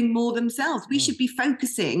aren't doing more themselves. We should be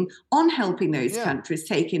focusing on helping those countries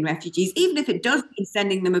take in refugees, even if it does mean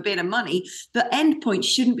sending them a bit of money. The end point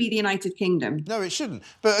shouldn't be the United Kingdom. No, it shouldn't.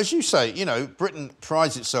 But as you say, Britain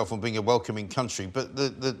prides itself on being a welcoming country, but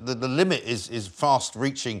the limit is fast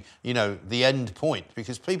reaching, the end point,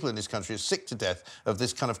 because people in this country are sick to death of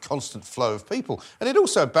this kind of constant flow of people. And it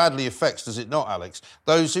also badly affects, does it not, Alex,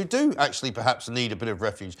 those who do actually perhaps need a bit of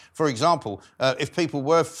refuge. For example, if people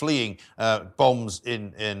were fleeing bombs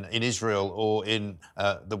in Israel or in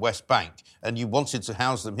the West Bank, and you wanted to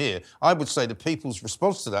house them here, I would say the people's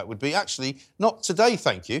response to that would be, actually, not today,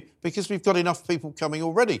 thank you, because we've got enough people coming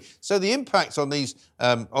already. So the impact on these,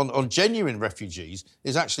 on genuine refugees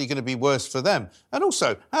is actually going to be worse for them. And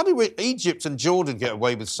also, how do Egypt and Jordan get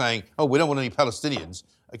away with saying, oh, we don't want any Palestinians?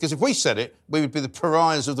 Because if we said it, we would be the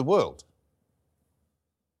pariahs of the world.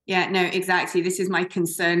 Yeah, no, exactly. This is my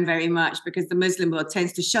concern very much, because the Muslim world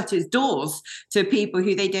tends to shut its doors to people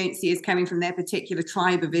who they don't see as coming from their particular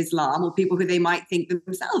tribe of Islam, or people who they might think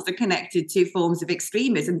themselves are connected to forms of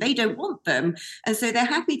extremism. They don't want them. And so they're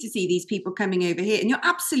happy to see these people coming over here. And you're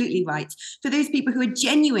absolutely right. For those people who are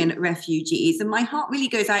genuine refugees, and my heart really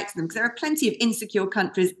goes out to them, because there are plenty of insecure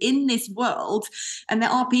countries in this world, and there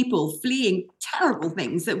are people fleeing terrible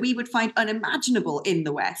things that we would find unimaginable in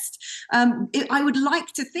the West. I would like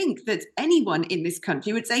to think that anyone in this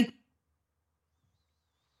country would say,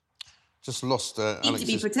 just lost you need to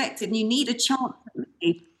be protected and you need a chance.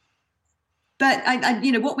 But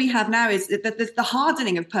what we have now is the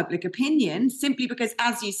hardening of public opinion, simply because,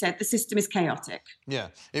 as you said, the system is chaotic. Yeah,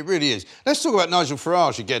 it really is. Let's talk about Nigel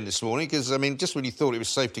Farage again this morning, because, just when you thought it was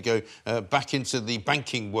safe to go back into the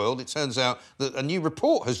banking world, it turns out that a new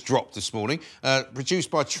report has dropped this morning,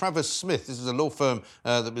 produced by Travers Smith. This is a law firm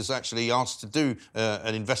that was actually asked to do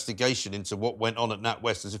an investigation into what went on at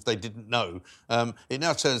NatWest, as if they didn't know. It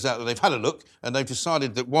now turns out that they've had a look, and they've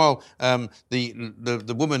decided that while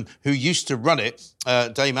the woman who used to run it,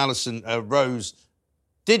 Dame Alison Rose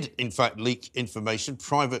did in fact leak information,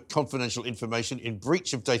 private confidential information in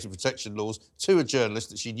breach of data protection laws to a journalist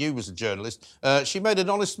that she knew was a journalist, she made an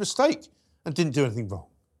honest mistake and didn't do anything wrong.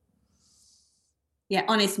 Yeah,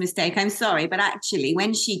 honest mistake. I'm sorry, but actually,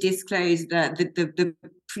 when she disclosed the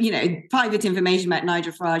private information about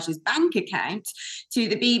Nigel Farage's bank account to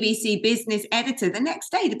the BBC business editor, the next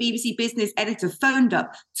day, the BBC business editor phoned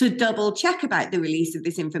up to double check about the release of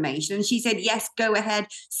this information. And she said, yes, go ahead,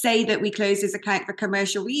 say that we closed this account for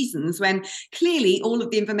commercial reasons, when clearly all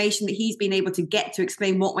of the information that he's been able to get to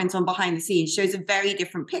explain what went on behind the scenes shows a very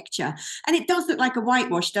different picture. And it does look like a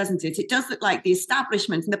whitewash, doesn't it? It does look like the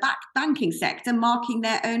establishment and the banking sector marking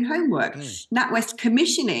their own homework. NatWest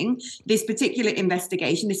commissioning this particular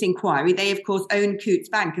investigation, this inquiry. They, of course, own Coutts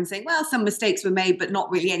Bank and saying, well, some mistakes were made, but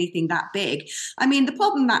not really anything that big. I mean, the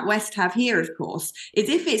problem NatWest have here, of course, is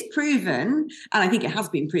if it's proven, and I think it has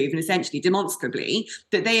been proven essentially demonstrably,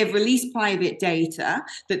 that they have released private data,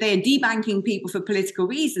 that they are debanking people for political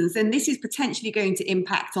reasons, then this is potentially going to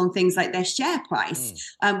impact on things like their share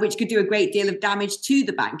price, which could do a great deal of damage to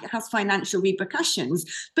the bank. It has financial repercussions.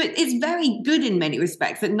 But it's very good in many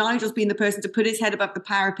respects that Nigel's been the person to put his head above the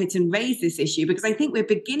parapet and raise this issue, because I think we're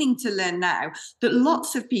beginning to learn now that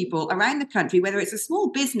lots of people around the country, whether it's a small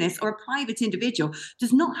business or a private individual,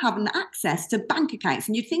 does not have an access to bank accounts.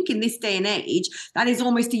 And you'd think in this day and age, that is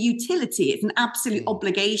almost a utility. It's an absolute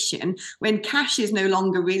obligation. When cash is no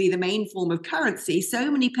longer really the main form of currency,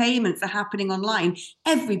 so many payments are happening online.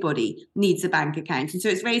 Everybody needs a bank account. And so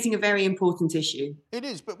it's raising a very important issue. It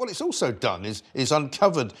is, but what it's also done is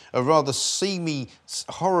uncovered a rather seamy,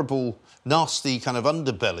 horrible, nasty kind of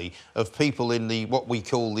underbelly of people in the what we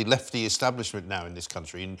call the lefty establishment now in this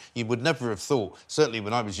country. And you would never have thought, certainly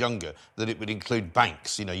when I was younger, that it would include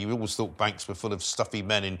banks. You know, you always thought banks were full of stuffy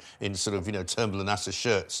men in sort of, Turnbull and Asser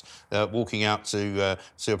shirts walking out to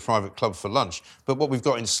a private club for lunch. But what we've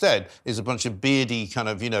got instead is a bunch of beardy kind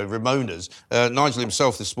of, Ramonas. Nigel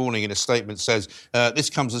himself this morning in a statement says, this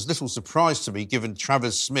comes as little surprise to me given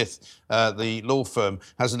Travers Smith, the law firm,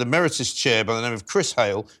 has an emeritus chair by the name of Chris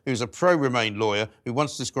Hale, who's a pro-Remain lawyer who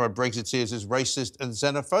once described Brexiteers as racist and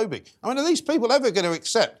xenophobic. I mean, are these people ever going to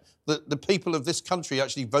accept that the people of this country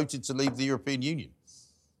actually voted to leave the European Union?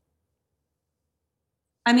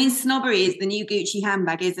 I mean, snobbery is the new Gucci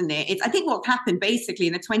handbag, isn't it? I think what happened basically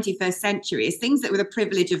in the 21st century is things that were the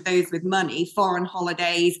privilege of those with money, foreign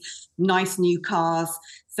holidays, nice new cars,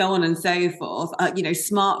 so on and so forth,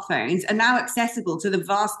 smartphones are now accessible to the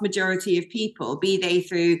vast majority of people, be they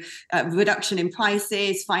through reduction in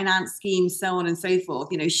prices, finance schemes, so on and so forth,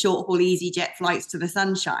 short-haul EasyJet flights to the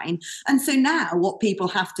sunshine. And so now what people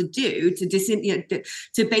have to do to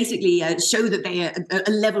basically show that they are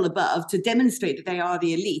a level above, to demonstrate that they are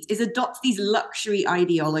the elite, is adopt these luxury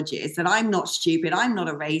ideologies that I'm not stupid, I'm not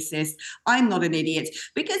a racist, I'm not an idiot.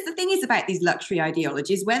 Because the thing is about these luxury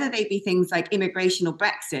ideologies, whether they be things like immigration or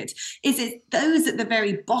Brexit, is it those at the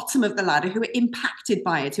very bottom of the ladder who are impacted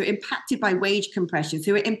by it, who are impacted by wage compressions,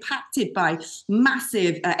 who are impacted by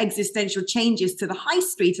massive existential changes to the high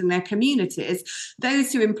street and their communities,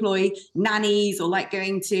 those who employ nannies or like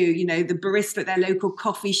going to, the barista at their local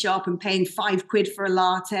coffee shop and paying £5 for a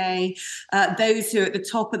latte, those who are at the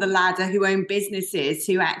top of the ladder who own businesses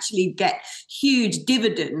who actually get huge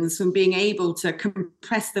dividends from being able to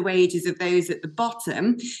compress the wages of those at the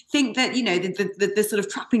bottom, think that, the sort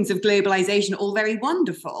of trappings of globalization are all very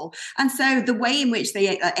wonderful. And so the way in which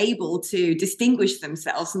they are able to distinguish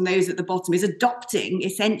themselves from those at the bottom is adopting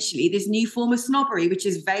essentially this new form of snobbery, which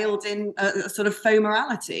is veiled in a sort of faux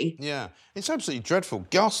morality. Yeah, it's absolutely dreadful,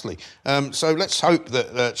 ghastly. So let's hope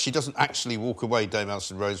that she doesn't actually walk away, Dame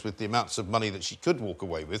Alison Rose, with the amounts of money that she could walk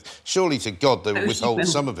away with. Surely to God they will withhold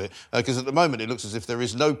some of it, because at the moment it looks as if there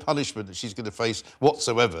is no punishment that she's going to face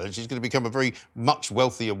whatsoever, and she's going to become a very much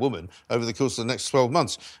wealthier woman over the course of the next 12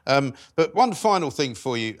 months. But one final thing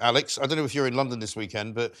for you, Alex. I don't know if you're in London this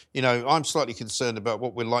weekend, but, I'm slightly concerned about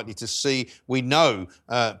what we're likely to see. We know,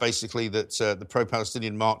 basically, that the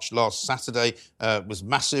pro-Palestinian march last Saturday was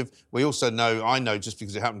massive. We also I know, just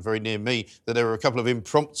because it happened very near me, that there were a couple of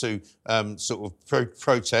impromptu sort of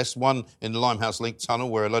protests, one in the Limehouse Link Tunnel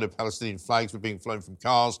where a load of Palestinian flags were being flown from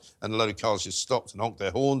cars and a load of cars just stopped and honked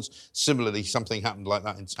their horns. Similarly, something happened like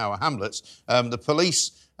that in Tower Hamlets. The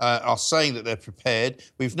police are saying that they're prepared.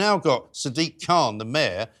 We've now got Sadiq Khan, the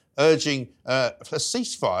mayor, urging a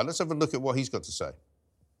ceasefire. Let's have a look at what he's got to say.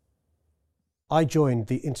 I joined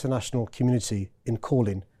the international community in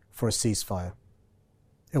calling for a ceasefire.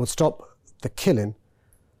 It would stop the killing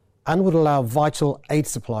and would allow vital aid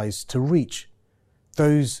supplies to reach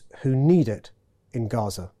those who need it in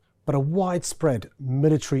Gaza. But a widespread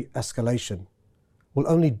military escalation will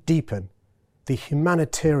only deepen the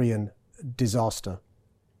humanitarian disaster.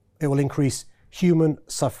 It will increase human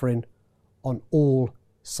suffering on all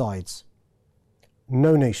sides.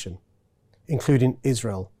 No nation, including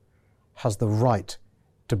Israel, has the right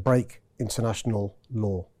to break international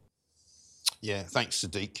law. Yeah, thanks,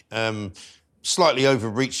 Sadiq. Slightly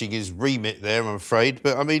overreaching his remit there, I'm afraid,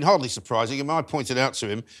 but I mean, hardly surprising. And I pointed out to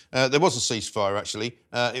him there was a ceasefire, actually.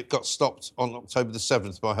 It got stopped on October the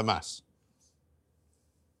 7th by Hamas.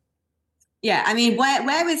 Yeah, I mean,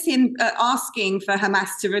 where was him asking for Hamas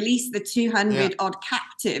to release the 200 odd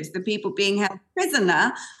captives, the people being held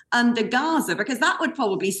prisoner under Gaza? Because that would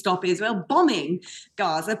probably stop Israel bombing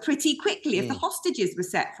Gaza pretty quickly if the hostages were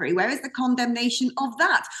set free. Where is the condemnation of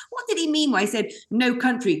that? What did he mean when he said no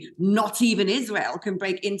country, not even Israel, can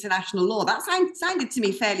break international law? That sounded to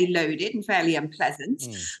me fairly loaded and fairly unpleasant.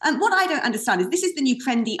 And what I don't understand is this is the new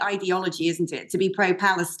trendy ideology, isn't it, to be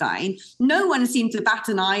pro-Palestine? No one seemed to bat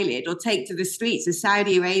an eyelid or take to the streets as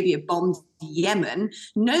Saudi Arabia bombed Yemen.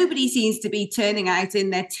 Nobody seems to be turning out in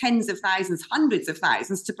their tens of thousands, hundreds of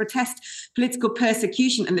thousands to protest political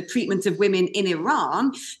persecution and the treatment of women in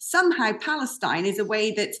Iran. Somehow Palestine is a way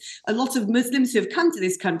that a lot of Muslims who have come to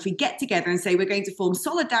this country get together and say we're going to form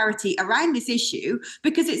solidarity around this issue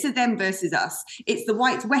because it's a them versus us. It's the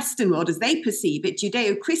white Western world as they perceive it,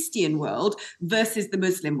 Judeo-Christian world versus the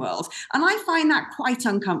Muslim world. And I find that quite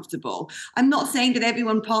uncomfortable. I'm not saying that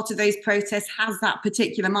everyone part of those protests has that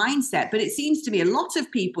particular mindset, but it seems to me a lot of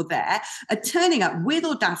people there are turning up with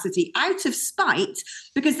audacity out of spite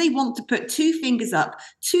because they want to put two fingers up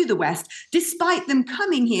to the West, despite them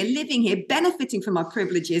coming here, living here, benefiting from our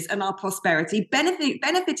privileges and our prosperity,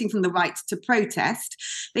 benefiting from the right to protest.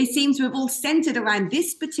 They seem to have all centered around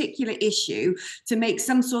this particular issue to make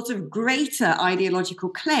some sort of greater ideological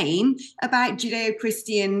claim about the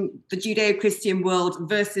Judeo-Christian world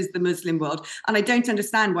versus the Muslim world. And I don't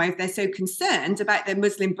understand why, if they're so concerned about their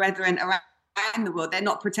Muslim brethren around the world, they're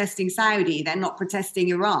not protesting Saudi, they're not protesting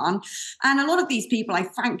Iran. And a lot of these people, I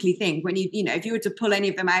frankly think, when if you were to pull any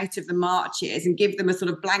of them out of the marches and give them a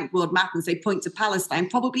sort of blank world map and say point to Palestine,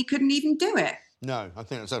 probably couldn't even do it. No, I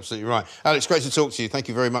think that's absolutely right. Alex, great to talk to you. Thank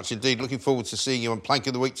you very much indeed. Looking forward to seeing you on Plank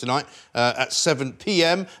of the Week tonight at 7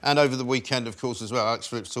 p.m. and over the weekend, of course, as well. Alex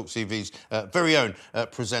Phillips, Talk TV's very own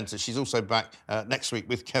presenter. She's also back next week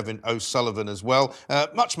with Kevin O'Sullivan as well.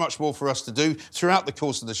 Much more for us to do throughout the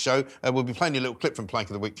course of the show. We'll be playing a little clip from Plank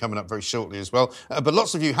of the Week coming up very shortly as well. But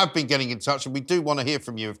lots of you have been getting in touch, and we do want to hear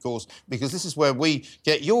from you, of course, because this is where we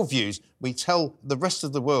get your views. We tell the rest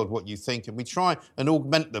of the world what you think, and we try and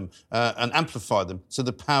augment them and amplify them to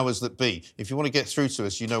the powers that be. If you want to get through to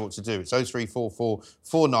us, you know what to do. It's 0344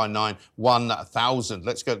 499 1000.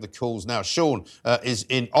 Let's go to the calls now. Sean is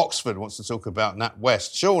in Oxford, wants to talk about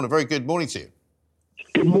NatWest. Sean, a very good morning to you.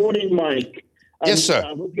 Good morning, Mike. Yes, sir.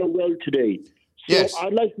 I hope you're well today. So yes.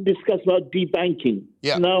 I'd like to discuss about debanking.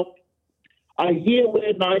 Yeah. Now, I hear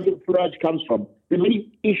where Nigel Farage comes from. There are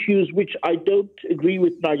many issues which I don't agree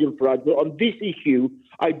with Nigel Farage, but on this issue,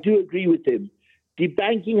 I do agree with him.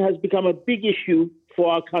 Debanking has become a big issue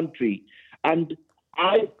for our country, and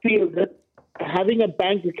I feel that having a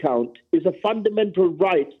bank account is a fundamental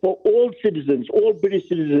right for all citizens, all British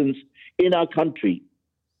citizens in our country.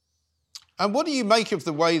 And what do you make of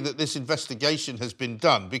the way that this investigation has been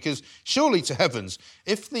done? Because surely to heavens,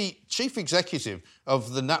 if the chief executive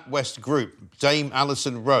of the NatWest Group, Dame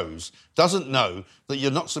Alison Rose, doesn't know that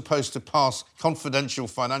you're not supposed to pass confidential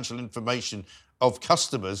financial information of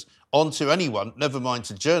customers onto anyone, never mind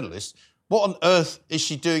to journalists, what on earth is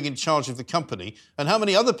she doing in charge of the company? And how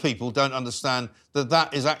many other people don't understand that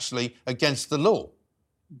that is actually against the law?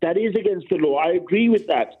 That is against the law. I agree with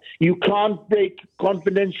that. You can't break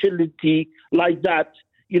confidentiality like that,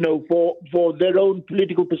 for their own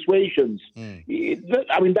political persuasions. I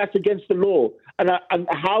mean, that's against the law. And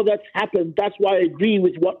how that's happened, that's why I agree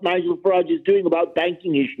with what Nigel Farage is doing about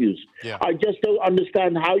banking issues. Yeah. I just don't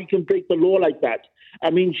understand how you can break the law like that. I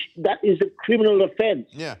mean, that is a criminal offence.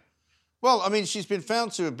 Yeah. Well, I mean, she's been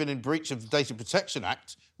found to have been in breach of the Data Protection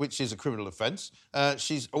Act, which is a criminal offence.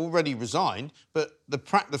 She's already resigned, but the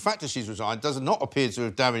fact that she's resigned does not appear to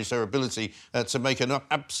have damaged her ability to make an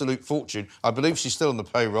absolute fortune. I believe she's still on the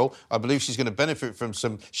payroll. I believe she's going to benefit from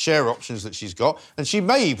some share options that she's got, and she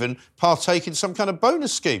may even partake in some kind of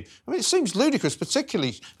bonus scheme. I mean, it seems ludicrous,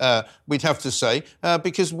 particularly, we'd have to say,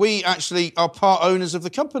 because we actually are part owners of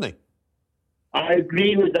the company. I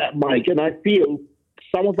agree with that, Mike, and I feel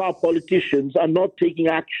some of our politicians are not taking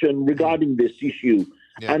action regarding this issue.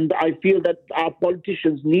 Yeah. And I feel that our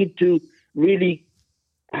politicians need to really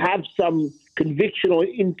have some conviction or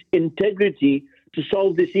integrity to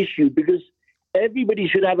solve this issue, because everybody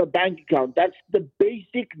should have a bank account. That's the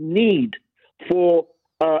basic need for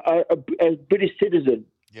a British citizen.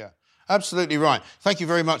 Yeah. Absolutely right. Thank you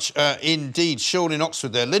very much indeed. Sean in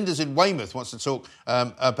Oxford there. Linda's in Weymouth wants to talk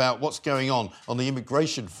about what's going on the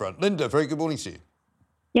immigration front. Linda, very good morning to you.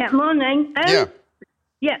 Yeah, morning.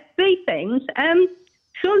 Yeah, three things.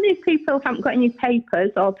 Surely if people haven't got any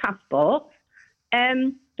papers or passports,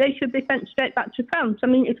 they should be sent straight back to France. I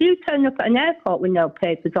mean, if you turn up at an airport with no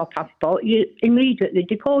papers or passport, you're immediately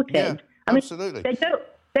deported. Yeah, absolutely.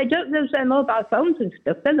 They don't lose their mobile phones and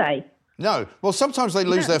stuff, do they? No. Well, sometimes they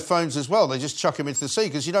lose their phones as well. They just chuck them into the sea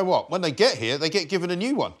because you know what? When they get here, they get given a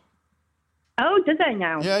new one. Oh, do they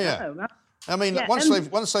now? Yeah. Oh, I mean,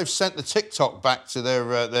 once they've sent the TikTok back to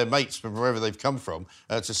their mates from wherever they've come from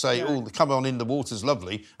to say, "Oh, come on in, the water's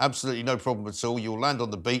lovely," absolutely no problem at all. You'll land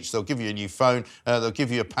on the beach. They'll give you a new phone. They'll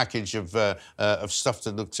give you a package of stuff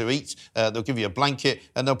to eat. They'll give you a blanket,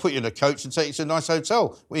 and they'll put you in a coach and take you to a nice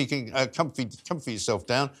hotel where you can comfy yourself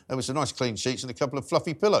down with some nice clean sheets and a couple of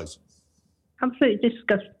fluffy pillows. Absolutely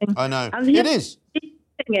disgusting. I know. And it is. The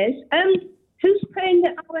thing is, who's paying the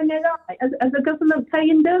RNLI? Is the government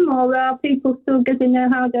paying them, or are people still getting their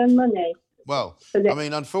hard-earned money? Well, I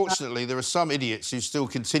mean, unfortunately, there are some idiots who still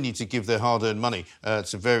continue to give their hard-earned money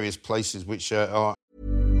to various places which are...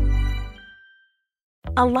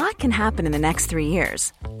 A lot can happen in the next 3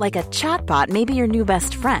 years. Like a chatbot may be your new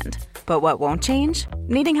best friend. But what won't change?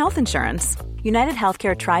 Needing health insurance. United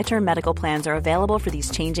Healthcare Tri-Term Medical Plans are available for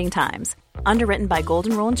these changing times. Underwritten by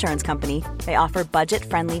Golden Rule Insurance Company, they offer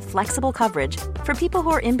budget-friendly, flexible coverage for people who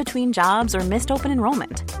are in between jobs or missed open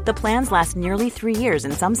enrollment. The plans last nearly 3 years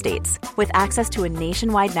in some states, with access to a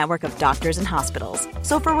nationwide network of doctors and hospitals.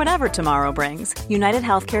 So for whatever tomorrow brings, United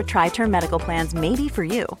Healthcare Tri-Term Medical Plans may be for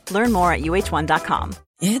you. Learn more at uh1.com.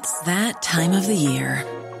 It's that time of the year.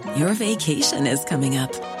 Your vacation is coming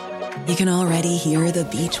up. You can already hear the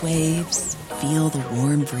beach waves, feel the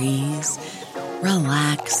warm breeze,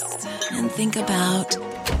 relax, and think about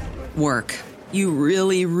work. You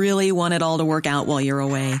really, really want it all to work out while you're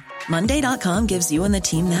away. Monday.com gives you and the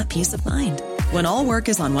team that peace of mind. When all work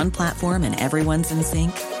is on one platform and everyone's in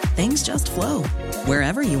sync, things just flow.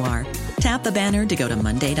 Wherever you are, tap the banner to go to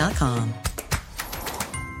Monday.com.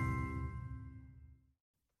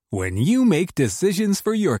 When you make decisions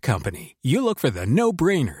for your company, you look for the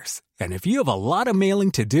no-brainers. And if you have a lot of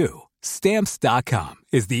mailing to do, Stamps.com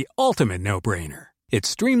is the ultimate no-brainer. It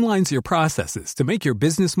streamlines your processes to make your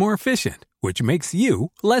business more efficient, which makes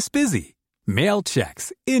you less busy. Mail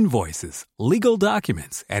checks, invoices, legal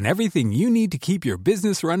documents, and everything you need to keep your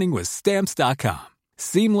business running with Stamps.com.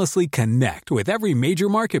 Seamlessly connect with every major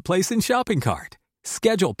marketplace and shopping cart.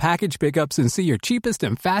 Schedule package pickups and see your cheapest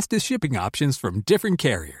and fastest shipping options from different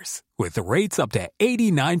carriers, with rates up to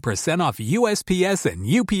 89% off USPS and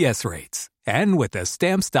UPS rates. And with the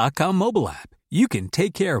Stamps.com mobile app, you can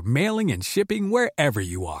take care of mailing and shipping wherever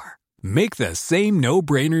you are. Make the same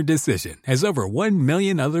no-brainer decision as over 1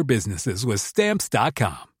 million other businesses with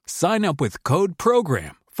Stamps.com. Sign up with code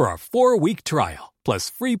PROGRAM for a 4-week trial,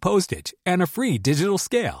 plus free postage and a free digital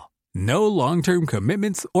scale. No long-term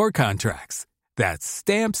commitments or contracts. That's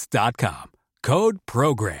Stamps.com. Code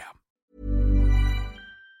PROGRAM.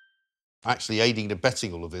 Actually aiding and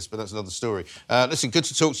abetting all of this, but that's another story. Listen, good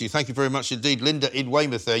to talk to you. Thank you very much indeed. Linda in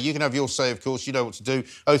Weymouth there. You can have your say, of course. You know what to do.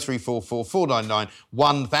 0344 499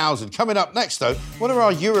 1000. Coming up next, though, what are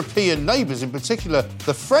our European neighbours, in particular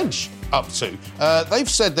the French, up to? They've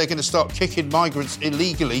said they're going to start kicking migrants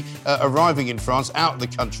illegally arriving in France out of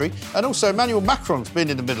the country. And also Emmanuel Macron's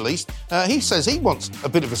been in the Middle East. He says he wants a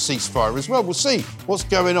bit of a ceasefire as well. We'll see what's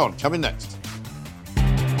going on. Coming next.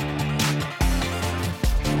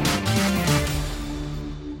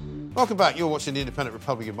 Welcome back. You're watching The Independent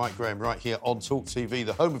Republic of Mike Graham right here on Talk TV,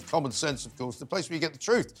 the home of common sense, of course, the place where you get the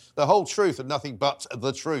truth, the whole truth and nothing but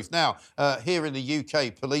the truth. Now, here in the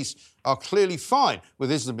UK, police are clearly fine with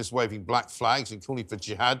Islamists waving black flags and calling for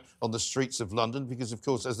jihad on the streets of London because, of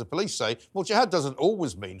course, as the police say, well, jihad doesn't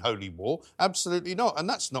always mean holy war. Absolutely not. And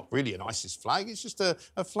that's not really an ISIS flag. It's just a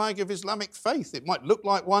flag of Islamic faith. It might look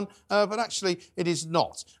like one, but actually it is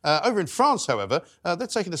not. Over in France, however, they're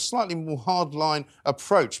taking a slightly more hardline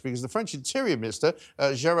approach because the French Interior Minister,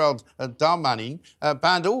 Gérald Darmanin,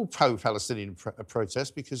 banned all pro-Palestinian protests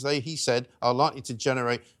because they, he said, are likely to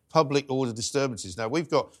generate public order disturbances. Now, we've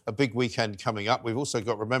got a big weekend coming up. We've also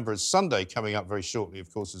got Remembrance Sunday coming up very shortly,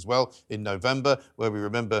 of course, as well, in November, where we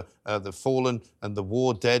remember the fallen and the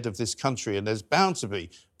war dead of this country. And there's bound to be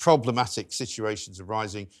problematic situations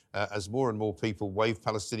arising as more and more people wave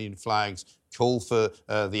Palestinian flags, call for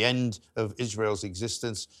the end of Israel's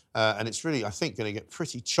existence. And it's really, I think, going to get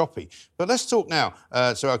pretty choppy. But let's talk now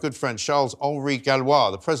to our good friend Charles-Henri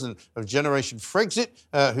Gallois, the president of Generation Frexit,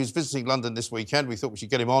 who's visiting London this weekend. We thought we should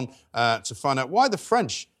get him on to find out why the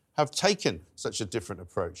French have taken such a different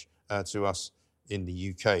approach to us in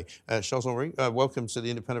the UK. Charles-Henri, welcome to the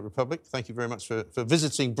Independent Republic. Thank you very much for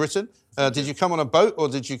visiting Britain. Did you come on a boat or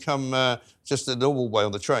did you come just a normal way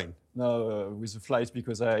on the train? No, with the flight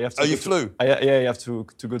because I have to. Oh, you flew? I have to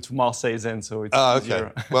go to Marseille then, so it's easier.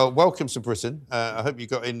 Okay. Well, welcome to Britain. I hope you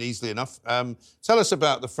got in easily enough. Tell us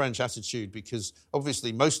about the French attitude, because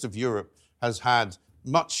obviously most of Europe has had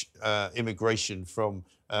much immigration from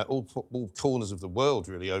all corners of the world,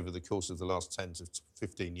 really, over the course of the last 10 to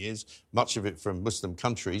 15 years, much of it from Muslim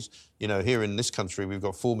countries. You know, here in this country, we've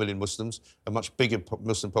got 4 million Muslims, a much bigger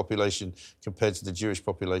Muslim population compared to the Jewish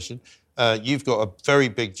population. You've got a very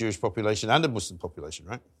big Jewish population and a Muslim population,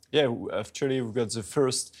 right? Yeah, actually, we've got the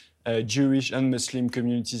first Jewish and Muslim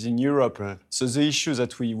communities in Europe. Right. So the issue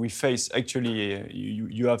that we face, actually,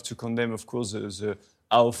 you have to condemn, of course, the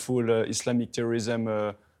awful Islamic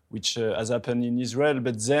terrorism which has happened in Israel.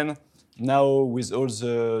 But then, now with all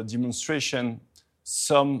the demonstration,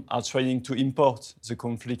 some are trying to import the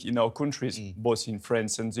conflict in our countries, both in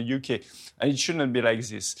France and the UK. And it shouldn't be like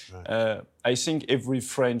this. Right. I think every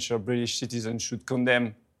French or British citizen should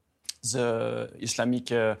condemn the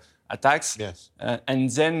Islamic attacks. Yes. And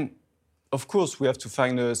then, of course, we have to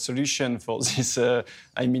find a solution for this.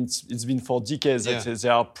 I mean, it's been for decades that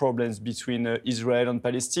there are problems between Israel and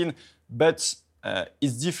Palestine, but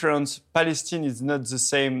it's different. Palestine is not the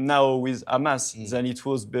same now with Hamas than it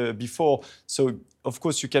was before. So, of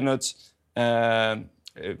course, you cannot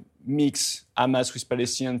mix Hamas with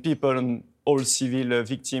Palestinian people, and all civil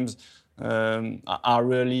victims are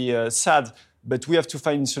really sad. But we have to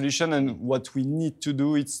find a solution, and what we need to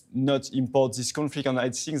do is not import this conflict. And I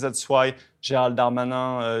think that's why Gérald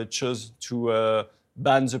Darmanin chose to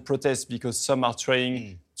ban the protests, because some are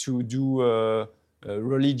trying to do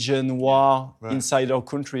religion war inside our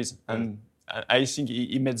countries. And I think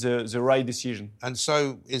he made the right decision. And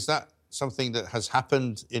so is that something that has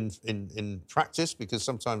happened in practice? Because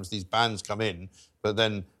sometimes these bans come in, but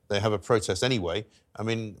then they have a protest anyway. I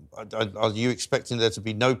mean, are you expecting there to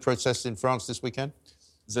be no protest in France this weekend?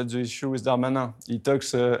 That's the issue with Darmanin. He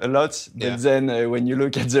talks a lot, but then when you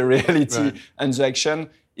look at the reality and the action,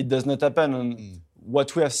 it does not happen. And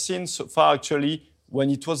what we have seen so far, actually, when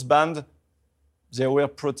it was banned, there were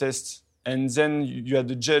protests. And then you had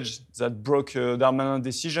the judge that broke Darmanin's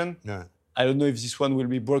decision. Yeah. I don't know if this one will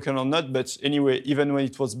be broken or not, but anyway, even when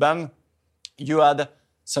it was banned, you had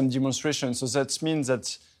some demonstrations. So that means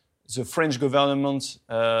that the French government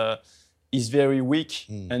is very weak,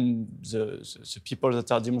 and the people that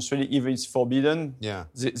are demonstrating, even if it's forbidden,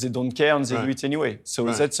 they don't care and they do it anyway. So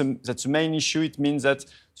that's the main issue. It means that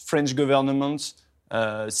French government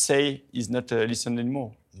say is not listened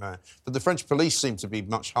anymore. Right, but the French police seem to be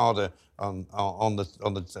much harder on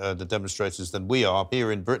the demonstrators than we are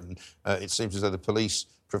here in Britain. It seems as though the police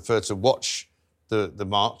prefer to watch the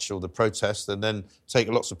march or the protest and then take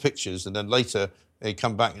lots of pictures, and then later they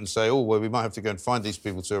come back and say, oh, well, we might have to go and find these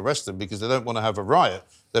people to arrest them because they don't want to have a riot.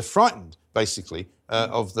 They're frightened, basically,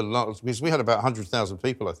 because we had about 100,000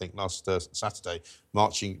 people, I think, last Saturday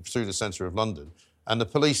marching through the centre of London, and the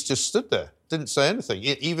police just stood there, didn't say anything,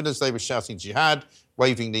 even as they were shouting jihad,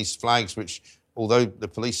 waving these flags, which, although the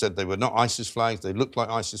police said they were not ISIS flags, they looked like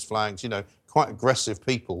ISIS flags, you know, quite aggressive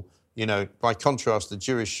people. You know, by contrast, the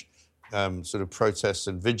Jewish sort of protests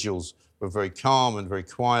and vigils were very calm and very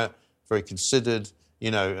quiet, very considered,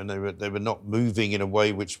 you know, and they were not moving in a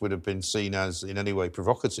way which would have been seen as in any way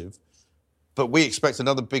provocative. But we expect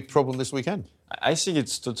another big problem this weekend. I think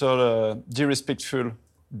it's total disrespectful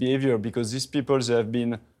behavior, because these people, they have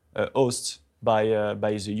been hosted by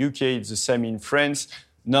the UK. It's the same in France.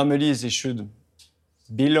 Normally, they should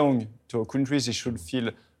belong to a country. They should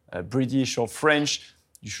feel British or French.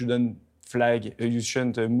 You shouldn't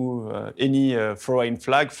move any foreign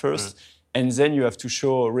flag first. And then you have to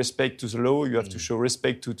show respect to the law. You have to show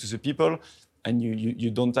respect to the people. And you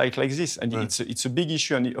don't act like this. And it's a big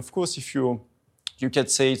issue. And of course, if you can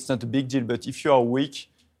say it's not a big deal, but if you are weak,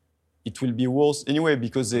 it will be worse anyway,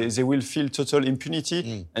 because they will feel total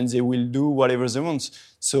impunity and they will do whatever they want.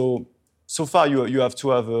 So far, you have to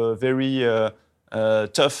have a very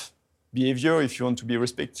tough behavior if you want to be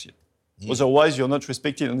respected. Otherwise, you're not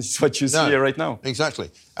respected, and this is what you see here right now.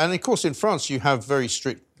 Exactly. And, of course, in France, you have very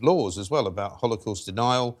strict laws as well about Holocaust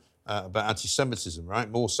denial, about anti-Semitism, right?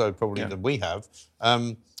 More so probably than we have.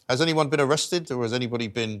 Has anyone been arrested, or has anybody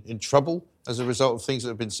been in trouble as a result of things that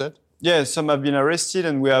have been said? Yeah, some have been arrested,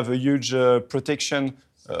 and we have a huge protection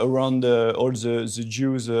around all the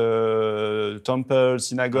Jews' temples,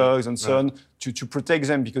 synagogues, and so on to protect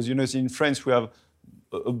them. Because, you know, in France we have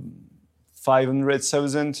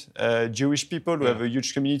 500,000 Jewish people. We have a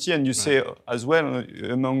huge community, and you say as well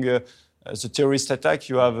among the terrorist attack,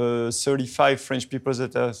 you have 35 French people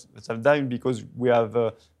that have died because we have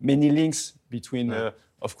many links between,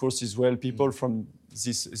 of course, Israel people from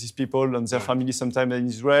these people and their families sometimes in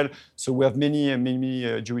Israel. So we have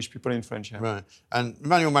many Jewish people in France. Yeah. Right. And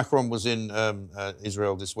Emmanuel Macron was in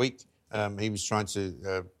Israel this week. He was trying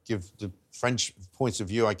to give the French point of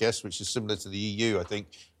view, I guess, which is similar to the EU, I think,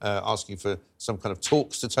 asking for some kind of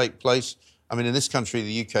talks to take place. I mean, in this country,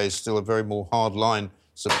 the UK is still a very more hard-line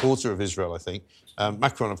supporter of Israel, I think.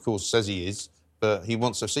 Macron, of course, says he is, but he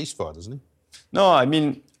wants a ceasefire, doesn't he? No, I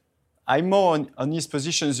mean, I'm more on his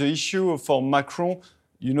position. The issue for Macron,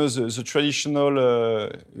 you know, the traditional,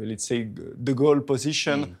 let's say, de Gaulle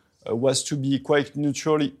position was to be quite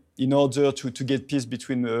neutral in order to get peace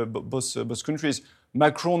between both countries.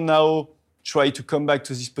 Macron now try to come back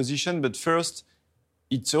to this position, but first,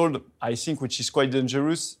 it's all, I think, which is quite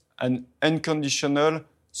dangerous, an unconditional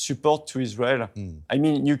support to Israel. I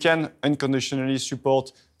mean, you can unconditionally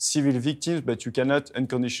support civil victims, but you cannot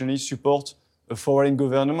unconditionally support a foreign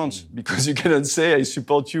government because you cannot say, I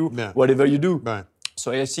support you, whatever you do. Right.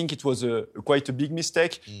 So I think it was quite a big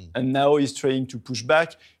mistake, and now he's trying to push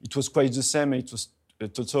back. It was quite the same. It was a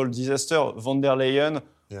total disaster. Von der Leyen,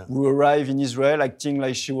 who arrived in Israel acting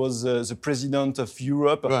like she was the president of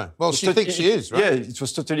Europe. Right. Well, she thinks she is, right? Yeah, it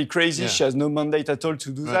was totally crazy. She has no mandate at all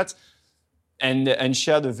to do that. And she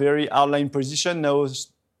had a very hardline position. Now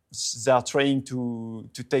they are trying to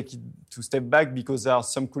step back because there are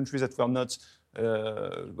some countries that were not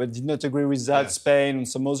did not agree with that, Spain and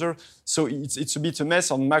some other. So it's a bit a mess.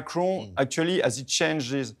 On Macron, actually, as he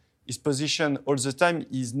changes his position all the time,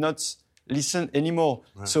 he's not listened anymore.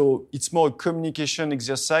 Right. So it's more a communication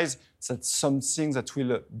exercise. That's something that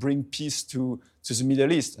will bring peace to the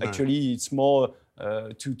Middle East. Right. Actually, it's more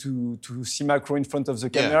to see Macron in front of the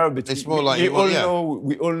camera, but it's more like we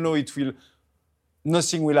all know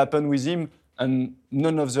nothing will happen with him. And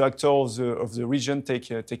none of the actors of the region take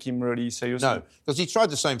him really seriously. No, because he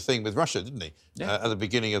tried the same thing with Russia, didn't he? Yeah. At the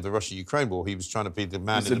beginning of the Russia-Ukraine war, he was trying to be the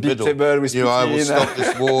man in the middle. I will stop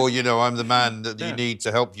this war. You know, I'm the man that you need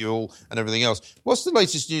to help you all, and everything else. What's the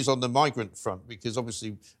latest news on the migrant front? Because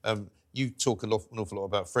obviously, you talk an awful lot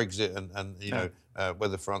about Frexit and you know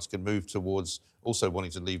whether France can move towards also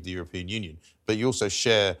wanting to leave the European Union, but you also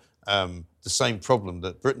share the same problem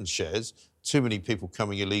that Britain shares. Too many people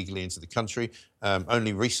coming illegally into the country.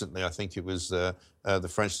 Only recently, I think it was the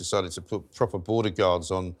French decided to put proper border guards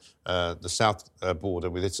on the south border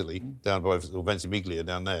with Italy, down by Ventimiglia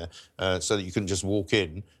down there, so that you couldn't just walk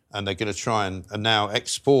in. And they're going to try and now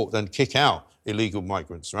export and kick out illegal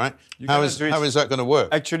migrants, right? How is that going to work?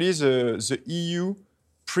 Actually, the EU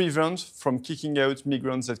prevents from kicking out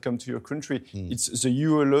migrants that come to your country. It's the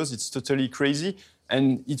EU laws. It's totally crazy.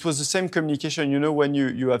 And it was the same communication, you know, when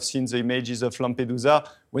you have seen the images of Lampedusa,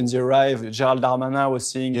 when they arrived, Gérald Darmanin was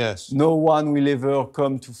saying, no one will ever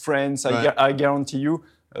come to France, I guarantee you.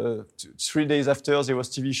 3 days after, there was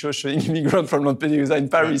TV show showing immigrants from Lampedusa in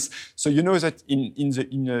Paris. Right. So you know that in the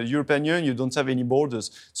European Union, you don't have any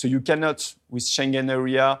borders. So you cannot, with Schengen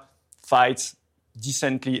area, fight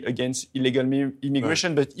decently against illegal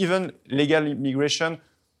immigration, but even legal immigration,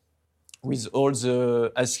 with all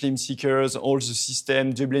the asylum seekers, all the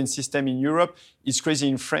system, Dublin system in Europe, it's crazy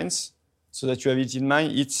in France. So that you have it in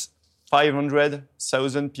mind, it's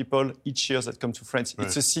 500,000 people each year that come to France. Right.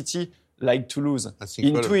 It's a city like Toulouse.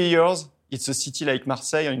 In 2 years, it's a city like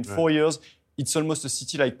Marseille. And in 4 years, it's almost a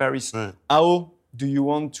city like Paris. Right. How do you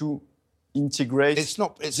want to integrate these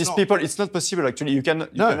people? It's not possible, actually. You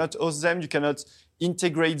cannot host them. You cannot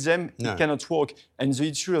integrate them. No. It cannot work. And the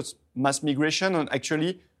issue of mass migration, and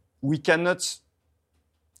actually, we cannot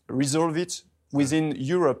resolve it within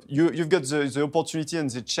Europe. You've got the opportunity and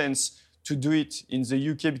the chance to do it in the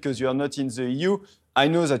UK because you are not in the EU. I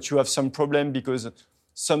know that you have some problem because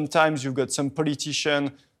sometimes you've got some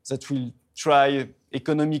politician that will try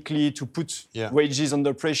economically to put wages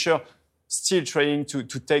under pressure, still trying to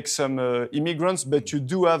take some immigrants, but you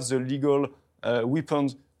do have the legal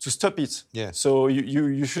weapons to stop it. Yeah. So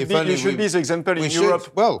you should be the example in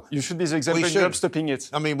Europe. Well, you should be the example in Europe stopping it.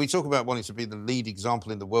 I mean, we talk about wanting to be the lead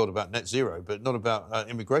example in the world about net zero, but not about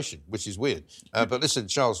immigration, which is weird. But listen,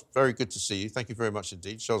 Charles, very good to see you. Thank you very much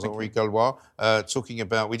indeed. Charles-Henri Gallois, talking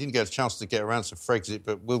about, we didn't get a chance to get around to Frexit,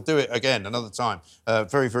 but we'll do it again another time.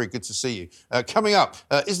 Very, very good to see you. Coming up,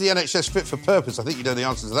 is the NHS fit for purpose? I think you know the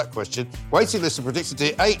answer to that question. Waiting lists are predicted to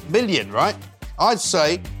hit 8 million, right? I'd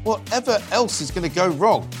say whatever else is going to go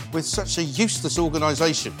wrong with such a useless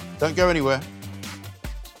organisation. Don't go anywhere.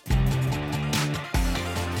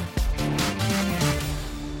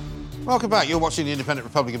 Welcome back. You're watching The Independent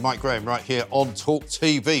Republican, Mike Graham, right here on Talk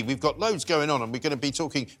TV. We've got loads going on, and we're going to be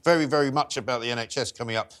talking very, very much about the NHS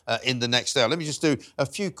coming up in the next hour. Let me just do a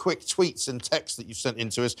few quick tweets and texts that you've sent in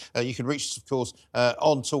to us. You can reach us, of course,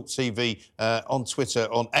 on Talk TV, on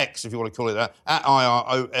Twitter, on X, if you want to call it that. At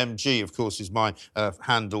IROMG, of course, is my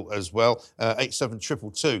handle as well.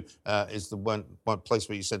 87222 is the one place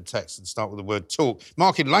where you send text and start with the word talk.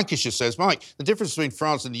 Mark in Lancashire says, Mike, the difference between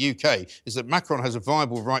France and the UK is that Macron has a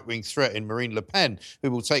viable right-wing threat in Marine Le Pen, who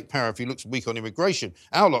will take power if he looks weak on immigration.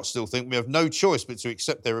 Our lot still think we have no choice but to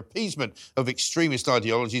accept their appeasement of extremist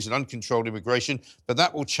ideologies and uncontrolled immigration, but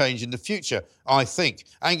that will change in the future, I think.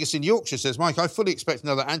 Angus in Yorkshire says, Mike, I fully expect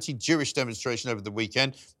another anti-Jewish demonstration over the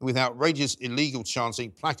weekend with outrageous illegal chanting,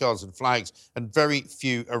 placards and flags, and very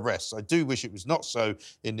few arrests. I do wish it was not so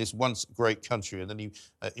in this once great country. And then he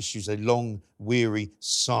issues a long, weary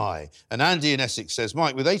sigh. And Andy in Essex says,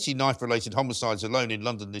 Mike, with 80 knife-related homicides alone in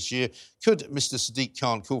London this year, could Mr Sadiq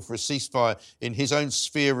Khan call for a ceasefire in his own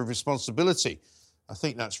sphere of responsibility? I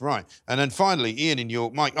think that's right. And then finally, Ian in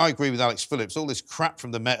York, Mike, I agree with Alex Phillips. All this crap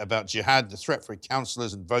from the Met about jihad, the threat for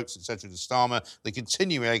councillors and votes, etc. to Starmer, the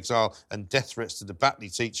continuing exile and death threats to the Batley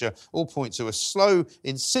teacher all point to a slow,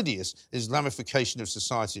 insidious Islamification of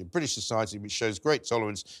society, a British society which shows great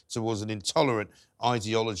tolerance towards an intolerant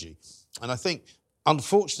ideology. And I think,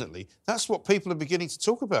 unfortunately, that's what people are beginning to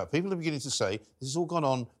talk about. People are beginning to say, this has all gone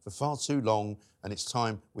on for far too long and it's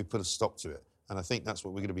time we put a stop to it. And I think that's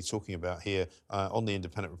what we're going to be talking about here on the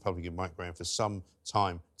Independent Republican, Mike Graham, for some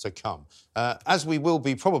time to come. As we will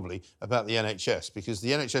be probably about the NHS, because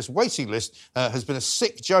the NHS waiting list has been a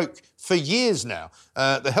sick joke for years now.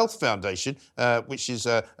 The Health Foundation, which is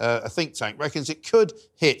a think tank, reckons it could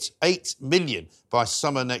hit 8 million by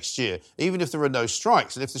summer next year, even if there are no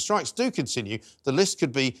strikes. And if the strikes do continue, the list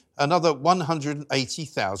could be another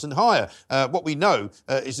 180,000 higher. What we know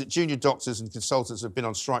is that junior doctors and consultants have been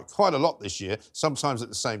on strike quite a lot this year, sometimes at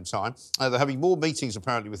the same time. They're having more meetings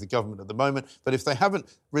apparently with the government at the moment, but if they haven't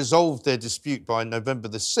resolved their dispute by November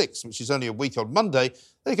the 6th, which is only a week on Monday,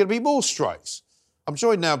 there are going to be more strikes. I'm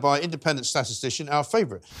joined now by independent statistician, our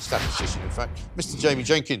favourite statistician, in fact, Mr Jamie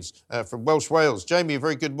Jenkins from Welsh Wales. Jamie, a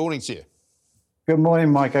very good morning to you. Good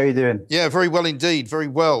morning, Mike. How are you doing? Yeah, very well indeed, very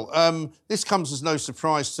well. This comes as no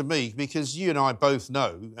surprise to me because you and I both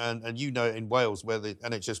know, and you know in Wales where the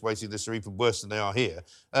NHS waiting lists are even worse than they are here,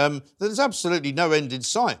 there's absolutely no end in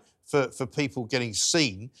sight for people getting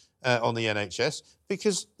seen on the NHS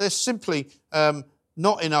because there's simply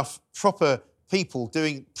not enough proper people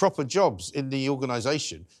doing proper jobs in the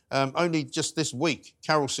organisation. Only just this week,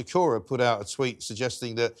 Carol Sikora put out a tweet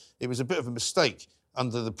suggesting that it was a bit of a mistake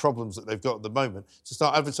under the problems that they've got at the moment to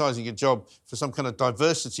start advertising a job for some kind of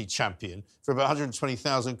diversity champion for about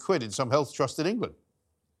 120,000 quid in some health trust in England.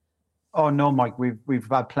 Oh, no, Mike, we've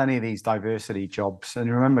had plenty of these diversity jobs. And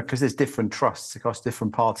remember, because there's different trusts across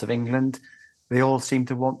different parts of England, they all seem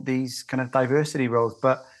to want these kind of diversity roles.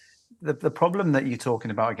 But the problem that you're talking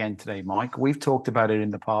about again today, Mike, we've talked about it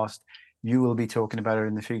in the past. You will be talking about it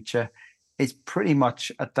in the future. It's pretty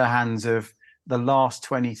much at the hands of the last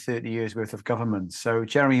 20, 30 years worth of government. So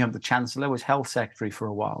Jeremy Hunt, the Chancellor, was Health Secretary for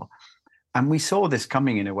a while. And we saw this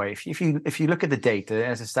coming in a way. If you look at the data,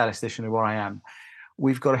 as a statistician of where I am,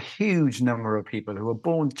 we've got a huge number of people who were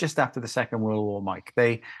born just after the Second World War, Mike.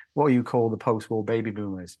 What you call the post-war baby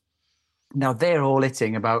boomers. Now, they're all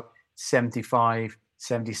hitting about 75,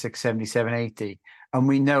 76, 77, 80. And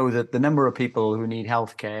we know that the number of people who need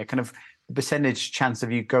healthcare, kind of the percentage chance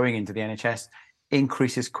of you going into the NHS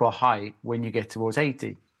increases quite high when you get towards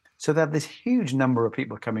 80. So they have this huge number of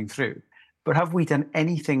people coming through. But have we done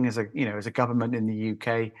anything as a government in the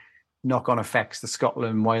UK, knock-on effects to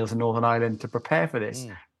Scotland, Wales and Northern Ireland to prepare for this?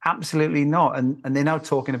 Absolutely not. And they're now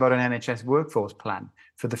talking about an NHS workforce plan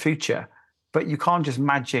for the future. But you can't just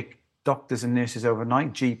magic doctors and nurses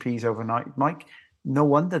overnight, GPs overnight, Mike. No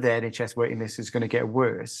wonder the NHS waiting list is going to get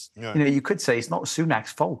worse. Yeah. You could say it's not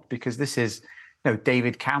Sunak's fault because this is,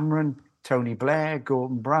 David Cameron, Tony Blair,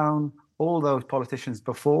 Gordon Brown, all those politicians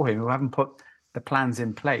before him who haven't put the plans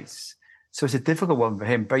in place. So it's a difficult one for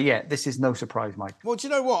him. But yeah, this is no surprise, Mike. Well, do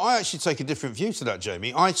you know what? I actually take a different view to that,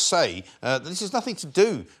 Jamie. I say that this has nothing to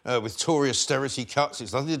do with Tory austerity cuts.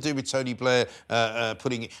 It's nothing to do with Tony Blair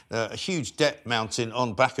putting a huge debt mountain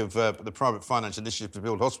on back of the private finance initiative to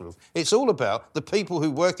build hospitals. It's all about the people who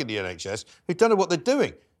work in the NHS who don't know what they're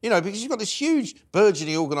doing. You know, because you've got this huge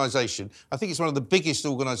burgeoning organisation. I think it's one of the biggest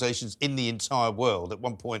organisations in the entire world. At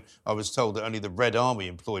one point, I was told that only the Red Army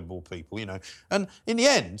employed more people, you know. And in the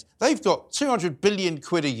end, they've got 200 billion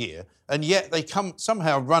quid a year, and yet they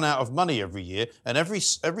somehow run out of money every year. And every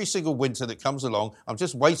single winter that comes along, I'm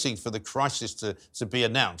just waiting for the crisis to be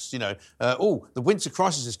announced. You know, the winter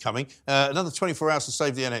crisis is coming. Another 24 hours to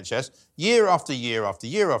save the NHS. Year after year after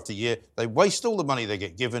year after year, they waste all the money they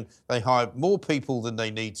get given. They hire more people than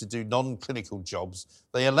they need to do non-clinical jobs.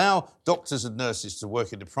 They allow doctors and nurses to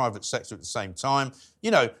work in the private sector at the same time.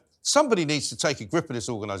 You know, somebody needs to take a grip of this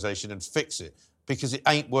organisation and fix it because it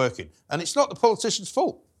ain't working. And it's not the politicians'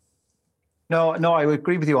 fault. No, I would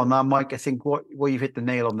agree with you on that, Mike. I think what you've hit the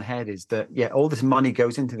nail on the head is that, yeah, all this money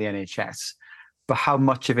goes into the NHS, but how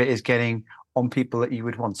much of it is getting on people that you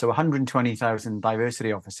would want? So 120,000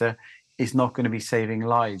 diversity officer is not going to be saving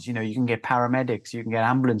lives. You know, you can get paramedics, you can get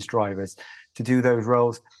ambulance drivers to do those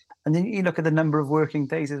roles. And then you look at the number of working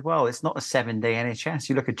days as well. It's not a 7-day NHS.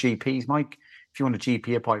 You look at GPs, Mike, if you want a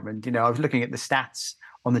GP appointment, you know, I was looking at the stats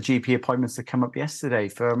on the GP appointments that come up yesterday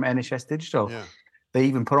from NHS Digital. Yeah. They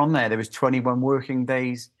even put on there was 21 working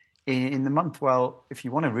days in the month. Well, if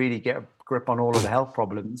you want to really get a grip on all of the health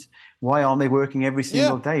problems, why aren't they working every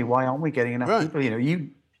single day? Why aren't we getting enough people? You know,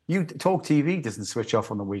 you Talk TV doesn't switch off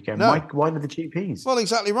on the weekend. No. Mike, why do the GPs? Well,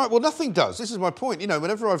 exactly right. Well, nothing does. This is my point. You know,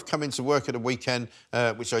 whenever I've come into work at a weekend,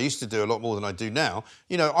 which I used to do a lot more than I do now,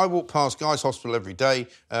 you know, I walk past Guy's Hospital every day.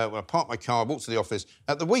 When I park my car, I walk to the office.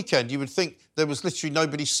 At the weekend, you would think there was literally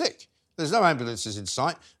nobody sick. There's no ambulances in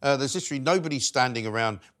sight. There's literally nobody standing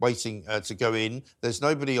around waiting to go in. There's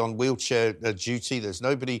nobody on wheelchair duty. There's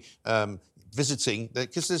nobody visiting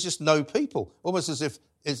because there's just no people. Almost as if,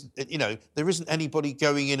 you know, there isn't anybody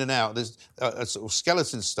going in and out. There's a sort of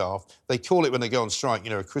skeleton staff. They call it when they go on strike,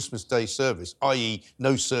 you know, a Christmas Day service, i.e.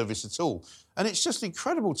 no service at all. And it's just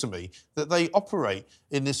incredible to me that they operate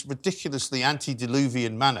in this ridiculously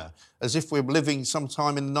antediluvian manner as if we're living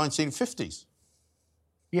sometime in the 1950s.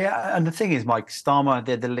 Yeah, and the thing is, Mike, Starmer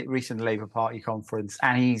did the recent Labour Party conference,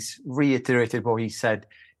 and he's reiterated what he said,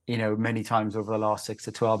 you know, many times over the last 6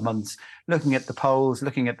 to 12 months. Looking at the polls,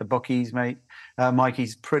 looking at the bookies, mate, Mike,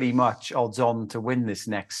 he's pretty much odds on to win this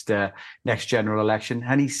next general election.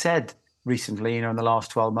 And he said recently, you know, in the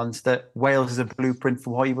last 12 months, that Wales is a blueprint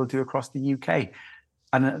for what he will do across the UK.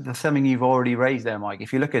 And the something you've already raised there, Mike,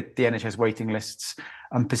 if you look at the NHS waiting lists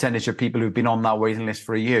and percentage of people who've been on that waiting list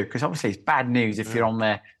for a year, because obviously it's bad news if you're on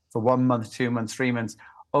there for 1 month, 2 months, 3 months,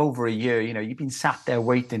 over a year, you know, you've been sat there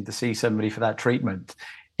waiting to see somebody for that treatment.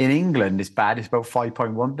 In England, it's bad. It's about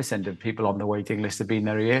 5.1% of people on the waiting list have been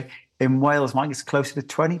there a year. In Wales, Mike, it's closer to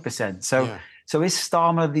 20%. So is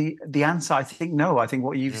Starmer the answer? I think no. I think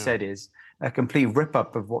what you've said is a complete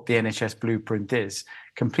rip-up of what the NHS blueprint is,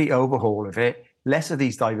 complete overhaul of it. Less of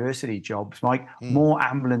these diversity jobs, Mike, more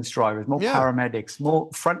ambulance drivers, more paramedics, more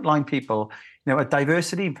frontline people. You know, a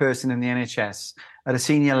diversity person in the NHS at a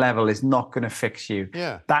senior level is not going to fix you.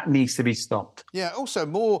 Yeah. That needs to be stopped. Yeah, also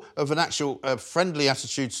more of an actual friendly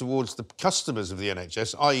attitude towards the customers of the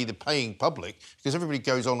NHS, i.e. the paying public, because everybody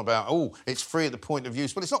goes on about, oh, it's free at the point of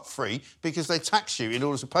use. Well, it's not free because they tax you in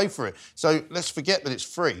order to pay for it. So let's forget that it's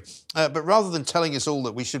free. But rather than telling us all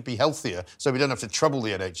that we should be healthier so we don't have to trouble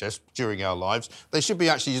the NHS during our lives, they should be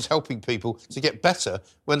actually just helping people to get better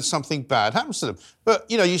when something bad happens to them. But,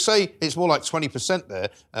 you know, you say it's more like 20%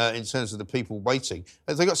 there in terms of the people waiting.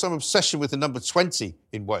 They've got some obsession with the number 20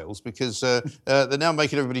 in Wales because they're now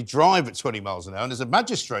making everybody drive at 20 miles an hour. And there's a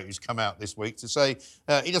magistrate who's come out this week to say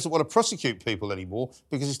he doesn't want to prosecute people anymore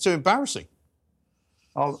because it's too embarrassing.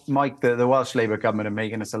 Oh, Mike, the Welsh Labour government are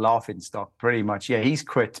making us a laughing stock, pretty much. Yeah, he's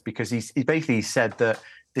quit because he basically said that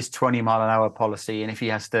this 20-mile-an-hour policy, and if he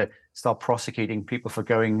has to start prosecuting people for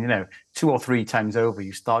going, you know, 2 or 3 times over,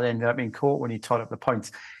 you start ending up in court when you tot up the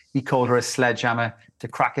points. He called her a sledgehammer to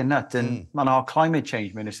crack a nut. And our climate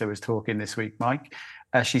change minister was talking this week, Mike.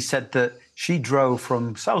 She said that she drove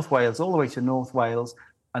from South Wales all the way to North Wales,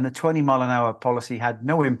 and the 20-mile-an-hour policy had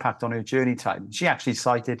no impact on her journey time. She actually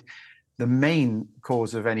cited the main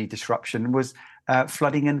cause of any disruption was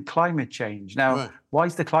flooding and climate change. Now, why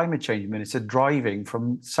is the climate change minister driving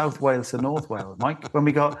from South Wales to North Wales, Mike, when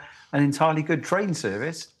we got an entirely good train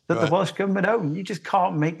service that the Welsh government own? You just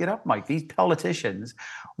can't make it up, Mike. These politicians,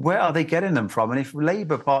 where are they getting them from? And if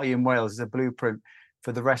Labour Party in Wales is a blueprint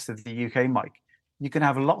for the rest of the UK, Mike, you can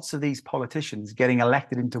have lots of these politicians getting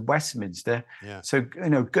elected into Westminster. Yeah. So,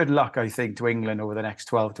 good luck, I think, to England over the next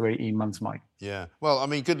 12 to 18 months, Mike. Yeah. Well, I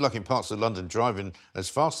mean, good luck in parts of London driving as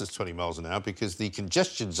fast as 20 miles an hour because the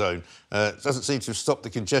congestion zone doesn't seem to have stopped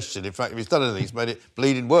the congestion. In fact, if it's done anything, it's made it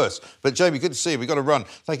bleeding worse. But, Jamie, good to see you. We've got to run.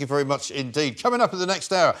 Thank you very much indeed. Coming up in the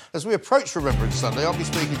next hour, as we approach Remembrance Sunday, I'll be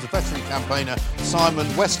speaking to veteran campaigner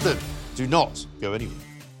Simon Weston. Do not go anywhere.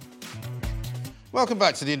 Welcome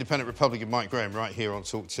back to the Independent Republic of Mike Graham right here on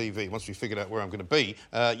Talk TV. Once we figured out where I'm going to be,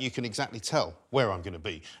 you can exactly tell where I'm going to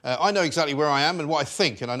be. I know exactly where I am and what I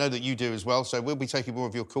think, and I know that you do as well, so we'll be taking more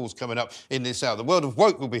of your calls coming up in this hour. The World of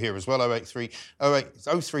Woke will be here as well.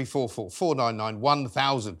 0344 499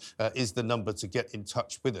 1000 is the number to get in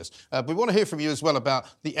touch with us. We want to hear from you as well about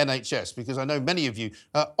the NHS, because I know many of you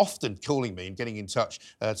are often calling me and getting in touch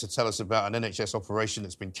to tell us about an NHS operation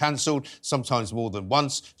that's been cancelled, sometimes more than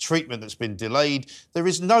once, treatment that's been delayed. There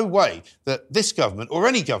is no way that this government or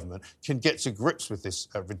any government can get to grips with this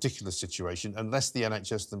ridiculous situation unless the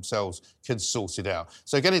NHS themselves can sort it out.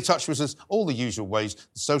 So get in touch with us all the usual ways.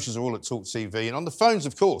 The socials are all at Talk TV. And on the phones,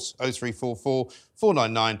 of course, 0344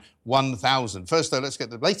 499 1000. First, though, let's get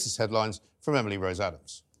the latest headlines from Emily Rose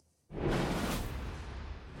Adams.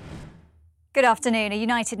 Good afternoon. A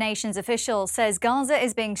United Nations official says Gaza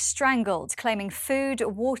is being strangled, claiming food,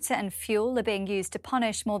 water and fuel are being used to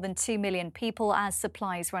punish more than 2 million people as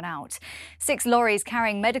supplies run out. 6 lorries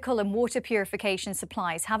carrying medical and water purification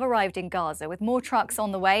supplies have arrived in Gaza, with more trucks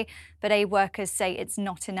on the way, but aid workers say it's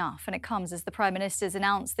not enough. And it comes as the Prime Minister's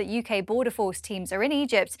announced that UK Border Force teams are in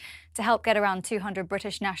Egypt to help get around 200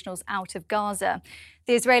 British nationals out of Gaza.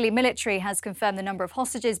 The Israeli military has confirmed the number of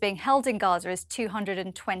hostages being held in Gaza is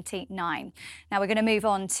 229. Now we're going to move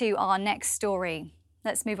on to our next story.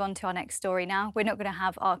 Let's move on to our next story now. We're not going to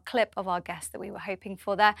have our clip of our guest that we were hoping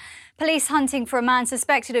for there. Police hunting for a man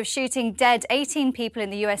suspected of shooting dead 18 people in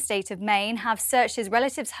the US state of Maine have searched his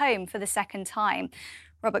relative's home for the second time.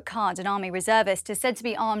 Robert Card, an Army reservist, is said to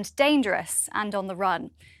be armed, dangerous and on the run.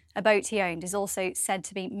 A boat he owned is also said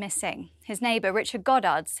to be missing. His neighbour, Richard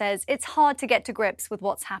Goddard, says it's hard to get to grips with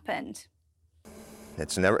what's happened.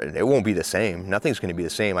 It won't be the same. Nothing's going to be the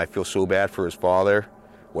same. I feel so bad for his father,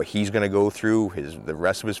 what he's going to go through, the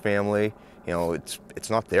rest of his family. It's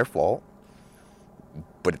not their fault,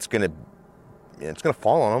 but it's going to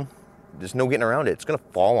fall on them. There's no getting around it. It's going to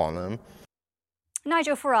fall on them.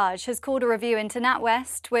 Nigel Farage has called a review into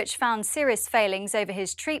NatWest, which found serious failings over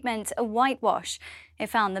his treatment, a whitewash.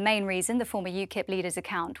 It found the main reason the former UKIP leader's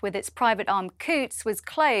account with its private arm Coutts was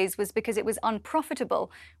closed was because it was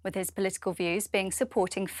unprofitable, with his political views being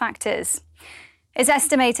supporting factors. It's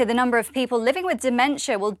estimated the number of people living with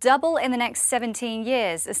dementia will double in the next 17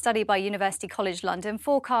 years. A study by University College London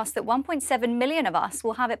forecasts that 1.7 million of us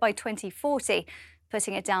will have it by 2040.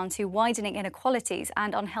 Putting it down to widening inequalities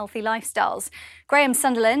and unhealthy lifestyles. Graham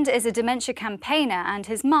Sunderland is a dementia campaigner and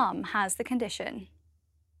his mum has the condition.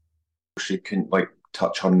 She couldn't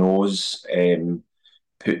touch her nose,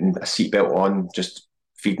 putting a seatbelt on, just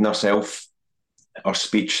feeding herself. Her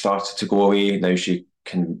speech started to go away. Now she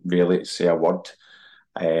can rarely say a word.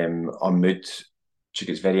 Her mood, she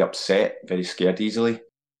gets very upset, very scared easily.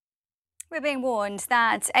 We're being warned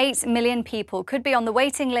that 8 million people could be on the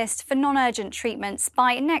waiting list for non-urgent treatments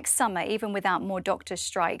by next summer, even without more doctor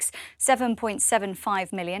strikes.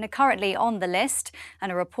 7.75 million are currently on the list,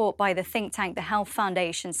 and a report by the think tank The Health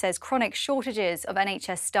Foundation says chronic shortages of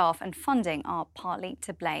NHS staff and funding are partly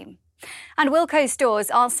to blame. And Wilko stores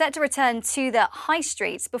are set to return to the high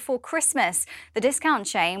streets before Christmas. The discount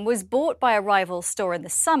chain was bought by a rival store in the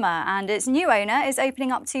summer, and its new owner is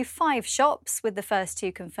opening up to 5 shops, with the first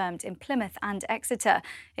 2 confirmed in Plymouth and Exeter.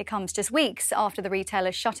 It comes just weeks after the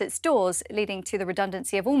retailer shut its doors, leading to the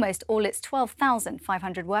redundancy of almost all its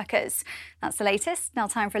 12,500 workers. That's the latest. Now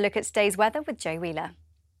time for a look at today's weather with Joe Wheeler.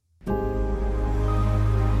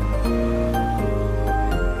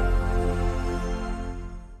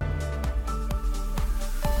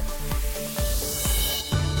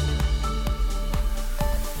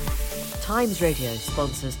 Times Radio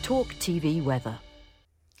sponsors Talk TV weather.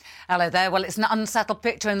 Hello there. Well, it's an unsettled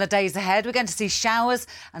picture in the days ahead. We're going to see showers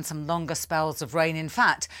and some longer spells of rain. In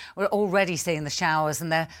fact, we're already seeing the showers and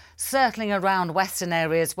they're circling around western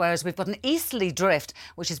areas, whereas we've got an easterly drift,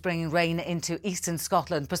 which is bringing rain into eastern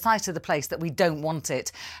Scotland, precisely the place that we don't want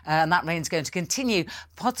it. And that rain's going to continue,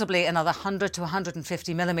 possibly another 100 to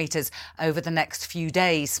 150 millimetres over the next few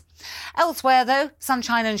days. Elsewhere, though,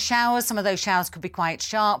 sunshine and showers. Some of those showers could be quite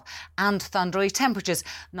sharp and thundery. Temperatures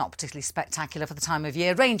not particularly spectacular for the time of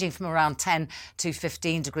year, ranging from from around 10 to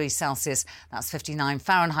 15 degrees Celsius. That's 59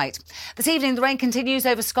 Fahrenheit. This evening, the rain continues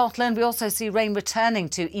over Scotland. We also see rain returning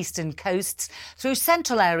to eastern coasts. Through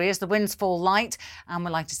central areas, the winds fall light, and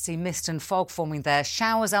we're likely to see mist and fog forming there.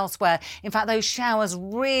 Showers elsewhere. In fact, those showers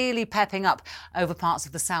really pepping up over parts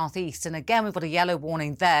of the southeast. And again, we've got a yellow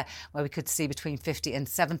warning there where we could see between 50 and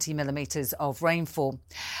 70 millimetres of rainfall.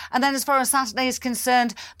 And then as far as Saturday is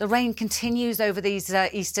concerned, the rain continues over these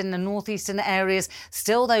eastern and northeastern areas.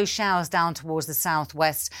 Still those showers down towards the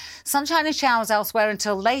southwest. Sunshine and showers elsewhere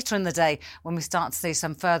until later in the day when we start to see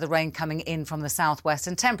some further rain coming in from the southwest,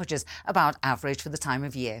 and temperatures about average for the time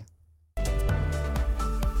of year.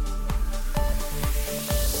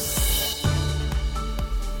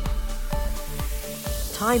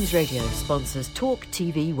 Times Radio sponsors Talk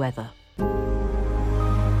TV Weather.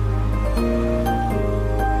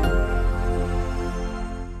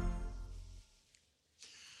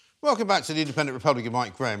 Welcome back to the Independent Republican,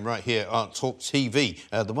 Mike Graham, right here on Talk TV,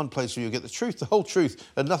 the one place where you get the truth, the whole truth,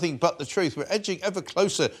 and nothing but the truth. We're edging ever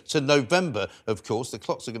closer to November, of course. The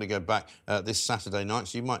clocks are going to go back this Saturday night,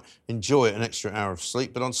 so you might enjoy an extra hour of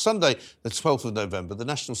sleep. But on Sunday, the 12th of November, the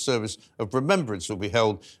National Service of Remembrance will be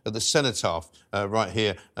held at the Cenotaph right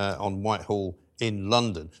here on Whitehall in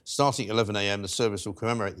London. Starting at 11 a.m, the service will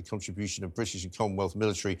commemorate the contribution of British and Commonwealth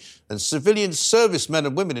military and civilian servicemen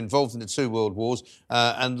and women involved in the two world wars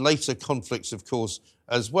and later conflicts, of course,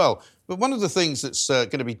 as well. But one of the things that's going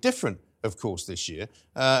to be different, of course, this year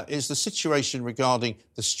is the situation regarding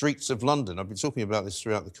the streets of London. I've been talking about this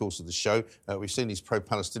throughout the course of the show. We've seen these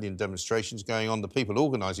pro-Palestinian demonstrations going on. The people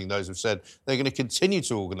organising those have said they're going to continue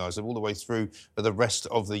to organise them all the way through for the rest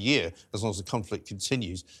of the year, as long as the conflict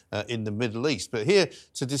continues in the Middle East. But here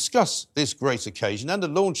to discuss this great occasion and the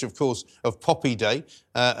launch, of course, of Poppy Day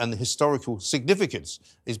and the historical significance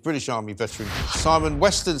is British Army veteran Simon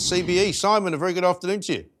Weston, CBE. Simon, a very good afternoon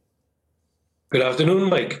to you. Good afternoon,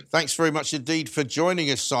 Mike. Thanks very much indeed for joining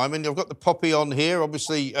us, Simon. I've got the poppy on here.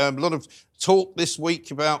 Obviously, a lot of talk this week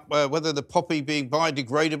about whether the poppy being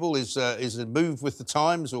biodegradable is a move with the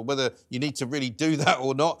times, or whether you need to really do that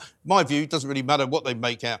or not. My view, it doesn't really matter what they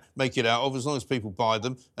make it out of, as long as people buy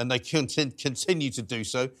them, and they continue to do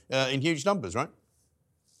so in huge numbers, right?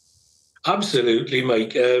 Absolutely,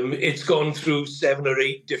 Mike. It's gone through 7 or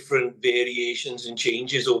 8 different variations and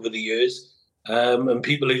changes over the years. And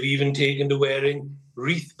people have even taken to wearing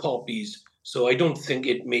wreath poppies. So I don't think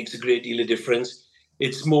it makes a great deal of difference.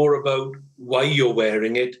 It's more about why you're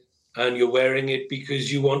wearing it. And you're wearing it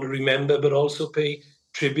because you want to remember, but also pay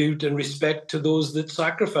tribute and respect to those that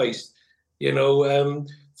sacrificed. You know,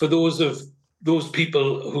 for those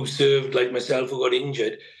people who served, like myself, who got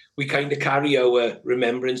injured, we kind of carry our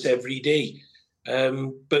remembrance every day.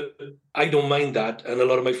 But I don't mind that. And a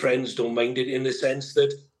lot of my friends don't mind it, in the sense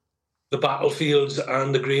that the battlefields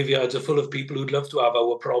and the graveyards are full of people who'd love to have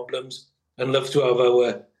our problems and love to have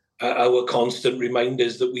our constant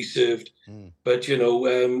reminders that we served. But, you know,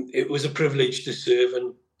 it was a privilege to serve,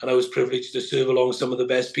 and I was privileged to serve along some of the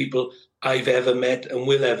best people I've ever met and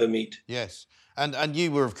will ever meet. Yes. And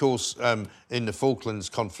you were, of course, in the Falklands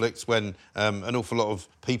conflict when an awful lot of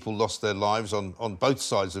people lost their lives on both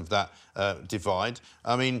sides of that divide.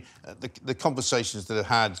 I mean, the conversations that are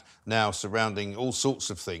had now surrounding all sorts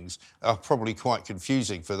of things are probably quite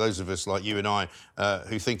confusing for those of us like you and I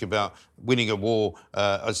who think about winning a war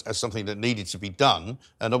as something that needed to be done.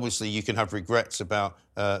 And obviously you can have regrets about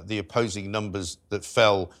the opposing numbers that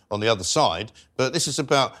fell on the other side. But this is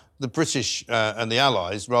about the British and the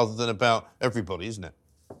Allies rather than about everybody, isn't it?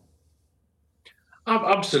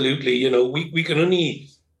 Absolutely. You know, we can only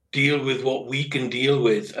deal with what we can deal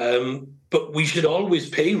with, but we should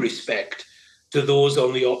always pay respect to those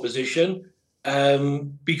on the opposition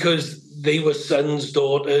because they were sons,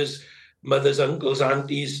 daughters, mothers, uncles,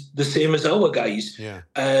 aunties, the same as our guys. Yeah.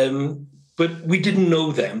 But we didn't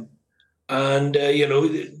know them. And, you know,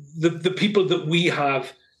 the people that we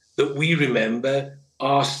have, that we remember,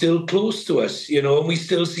 are still close to us, you know, and we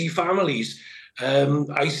still see families.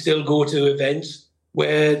 I still go to events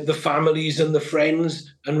where the families and the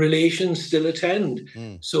friends and relations still attend.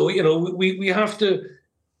 So, you know, we have to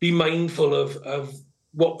be mindful of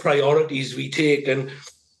what priorities we take. And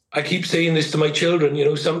I keep saying this to my children, you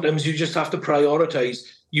know, sometimes you just have to prioritize.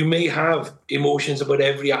 You may have emotions about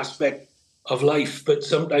every aspect of life, but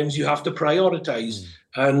sometimes you have to prioritize.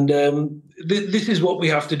 And this is what we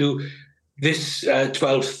have to do. This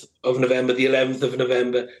 12th of November, the 11th of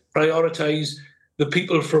November, prioritise the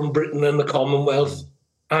people from Britain and the Commonwealth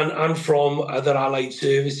and from other allied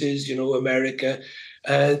services, you know, America,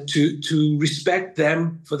 to respect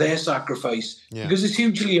them for their sacrifice. Yeah. Because it's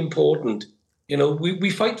hugely important. You know, we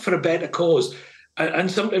fight for a better cause.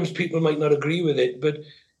 And sometimes people might not agree with it, but,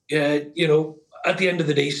 you know, at the end of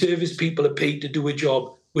the day, service people are paid to do a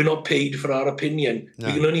job. We're not paid for our opinion. No.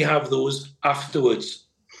 We can only have those afterwards.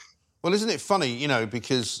 Well, isn't it funny, you know,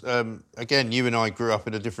 because, again, you and I grew up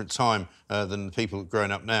in a different time than the people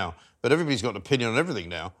growing up now. But everybody's got an opinion on everything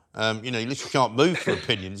now. You know, you literally can't move for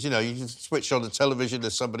opinions. You know, you just switch on the television,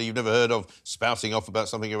 there's somebody you've never heard of spouting off about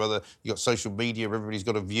something or other. You've got social media, everybody's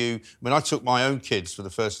got a view. I mean, I took my own kids for the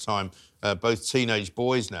first time, both teenage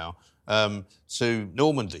boys now, to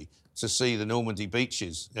Normandy to see the Normandy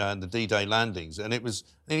beaches and the D-Day landings. And it was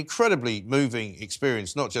an incredibly moving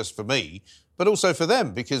experience, not just for me, but also for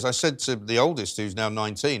them, because I said to the oldest, who's now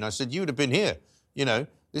 19, I said, you would have been here. You know,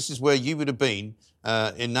 this is where you would have been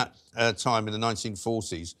in that time in the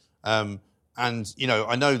 1940s. And, you know,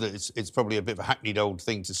 I know that it's probably a bit of a hackneyed old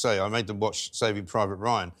thing to say. I made them watch Saving Private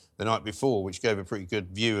Ryan the night before, which gave a pretty good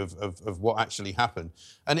view of what actually happened.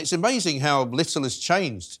 And it's amazing how little has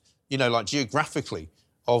changed, you know, like geographically,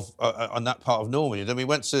 on that part of Normandy. Then we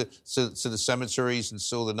went to the cemeteries and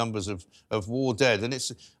saw the numbers of war dead. And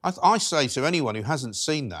it's I say to anyone who hasn't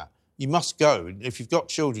seen that, you must go. If you've got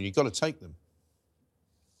children, you've got to take them.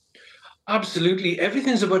 Absolutely.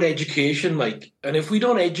 Everything's about education, Mike. And if we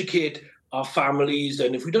don't educate our families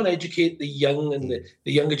and if we don't educate the young and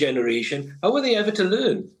the younger generation, how are they ever to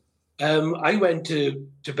learn? I went to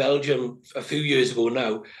Belgium a few years ago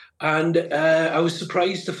now, and I was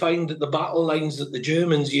surprised to find that the battle lines that the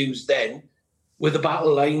Germans used then were the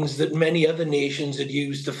battle lines that many other nations had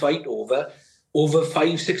used to fight over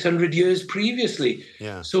 500-600 years previously.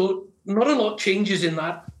 Yeah. So not a lot changes in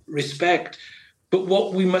that respect. But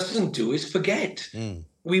what we mustn't do is forget.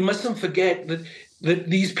 We mustn't forget that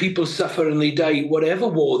these people suffer and they die, whatever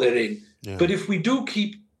war they're in. Yeah. But if we do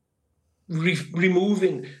keep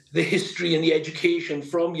removing the history and the education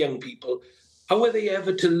from young people, how are they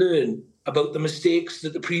ever to learn about the mistakes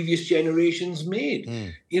that the previous generations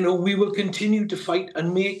made? You know, we will continue to fight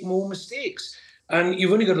and make more mistakes. And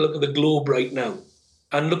you've only got to look at the globe right now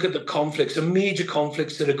and look at the conflicts, the major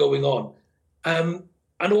conflicts that are going on.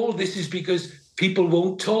 And all this is because people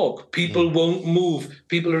won't talk, people won't move,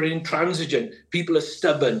 people are intransigent, people are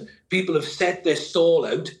stubborn, people have set their stall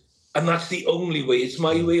out, and that's the only way. It's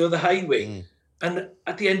my way or the highway. And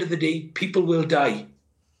at the end of the day, people will die,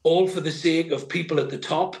 all for the sake of people at the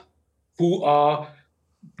top who are,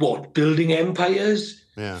 building empires,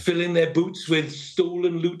 filling their boots with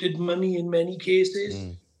stolen, looted money in many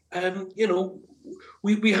cases. You know,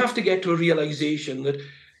 we have to get to a realization that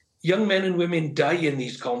young men and women die in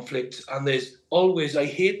these conflicts, and there's always, I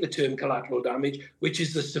hate the term collateral damage, which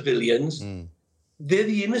is the civilians. They're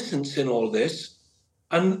the innocents in all this.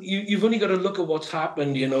 And you've only got to look at what's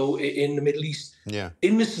happened, you know, in the Middle East.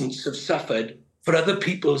 Innocents have suffered for other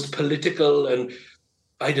people's political and,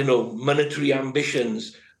 I don't know, monetary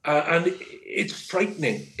ambitions. And it's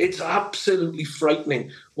frightening. It's absolutely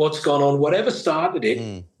frightening what's gone on. Whatever started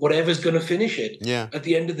it, whatever's going to finish it. At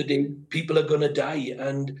the end of the day, people are going to die.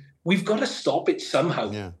 And we've got to stop it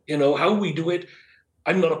somehow. You know, how we do it,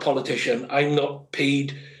 I'm not a politician. I'm not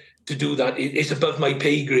paid to do that. It's above my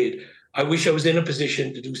pay grade. I wish I was in a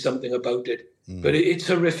position to do something about it. But it's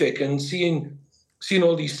horrific. And seeing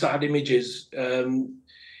all these sad images,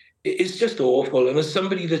 it's just awful. And as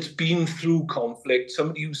somebody that's been through conflict,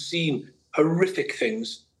 somebody who's seen horrific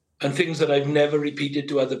things and things that I've never repeated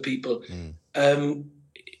to other people,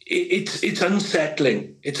 it's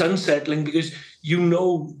unsettling. It's unsettling because you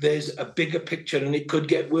know there's a bigger picture and it could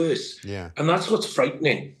get worse. And that's what's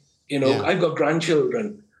frightening. You know, I've got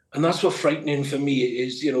grandchildren, and that's what's frightening for me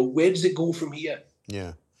is, you know, where does it go from here?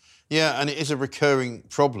 Yeah, and it is a recurring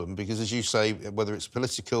problem because, as you say, whether it's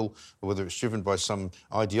political or whether it's driven by some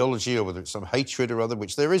ideology or whether it's some hatred or other,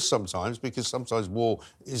 which there is sometimes, because sometimes war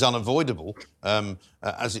is unavoidable,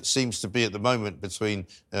 as it seems to be at the moment between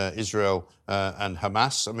Israel and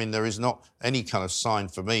Hamas. I mean, there is not any kind of sign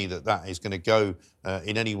for me that is going to go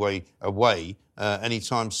in any way away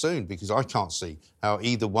anytime soon, because I can't see how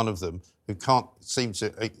either one of them, who can't seem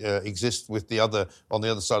to exist with the other on the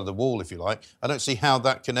other side of the wall, if you like. I don't see how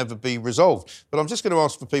that can ever be resolved. But I'm just going to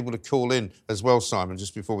ask for people to call in as well, Simon,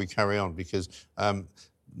 just before we carry on, because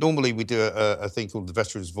normally we do a thing called the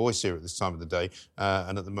Veterans Voice here at this time of the day,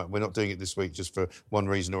 and at the moment we're not doing it this week just for one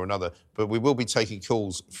reason or another. But we will be taking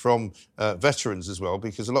calls from veterans as well,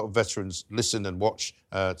 because a lot of veterans listen and watch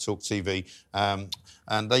Talk TV,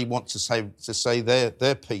 and they want to say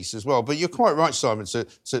their piece as well. But you're quite right, Simon,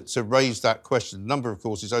 to raise that question. The number, of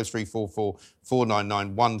course, is 0344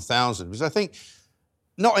 499 1000, because I think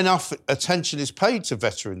not enough attention is paid to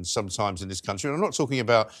veterans sometimes in this country. And I'm not talking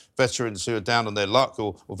about veterans who are down on their luck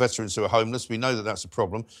or veterans who are homeless. We know that that's a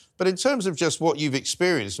problem. But in terms of just what you've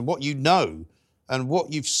experienced and what you know and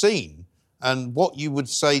what you've seen and what you would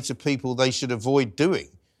say to people they should avoid doing,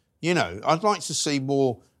 you know, I'd like to see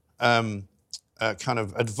more kind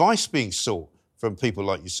of advice being sought from people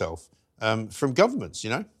like yourself, from governments, you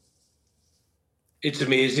know? It's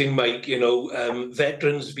amazing, Mike. You know,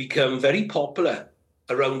 veterans become very popular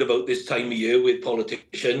around about this time of year with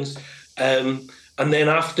politicians. And then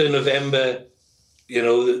after November, you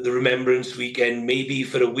know, the Remembrance Weekend, maybe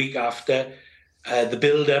for a week after, the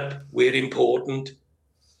build-up, we're important.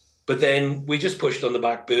 But then we just pushed on the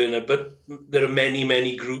back burner. But there are many,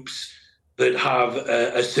 many groups that have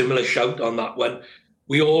a similar shout on that one.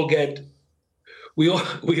 We all get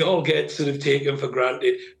sort of taken for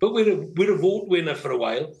granted. But we're a vote winner for a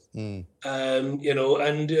while, you know,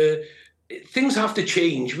 and things have to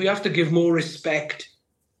change. We have to give more respect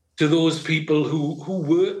to those people who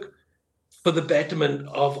work for the betterment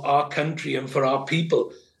of our country and for our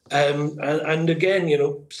people. And again, you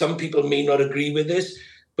know, some people may not agree with this,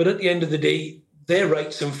 but at the end of the day, their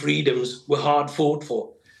rights and freedoms were hard fought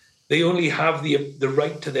for. They only have the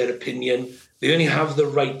right to their opinion. They only have the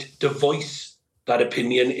right to voice that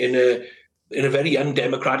opinion in a very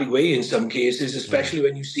undemocratic way in some cases, especially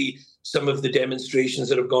when you see some of the demonstrations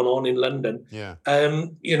that have gone on in London. Yeah.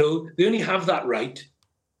 You know, they only have that right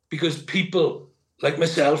because people like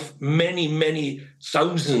myself, many, many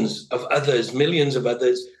thousands of others, millions of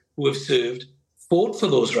others who have served, fought for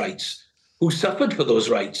those rights, who suffered for those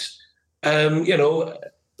rights. You know,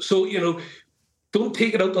 so, you know, don't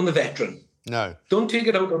take it out on the veteran. No. Don't take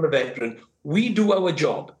it out on the veteran. We do our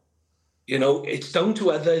job. You know, it's down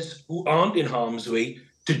to others who aren't in harm's way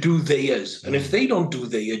to do theirs. And if they don't do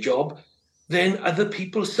their job, then other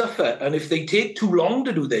people suffer. And if they take too long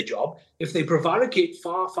to do their job, if they prevaricate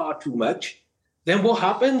far, far too much, then what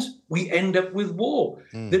happens? We end up with war.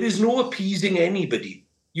 There is no appeasing anybody.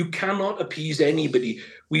 You cannot appease anybody.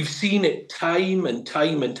 We've seen it time and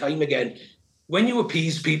time and time again. When you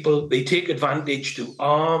appease people, they take advantage to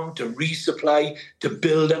arm, to resupply, to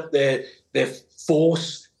build up their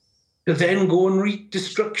force, to then go and wreak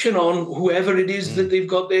destruction on whoever it is that they've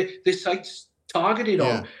got their sights targeted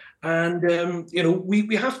on. And, you know,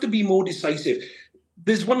 we have to be more decisive.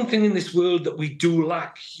 There's one thing in this world that we do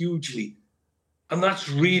lack hugely, and that's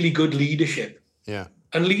really good leadership. Yeah.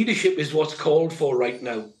 And leadership is what's called for right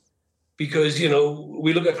now. Because, you know,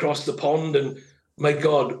 we look across the pond and, my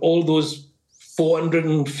God, all those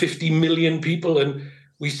 450 million people, and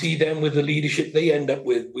we see them with the leadership they end up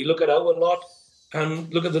with. We look at our lot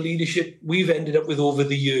and look at the leadership we've ended up with over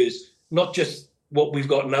the years, not just what we've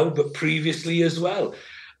got now, but previously as well.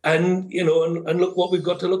 And, you know, and look what we've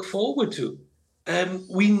got to look forward to.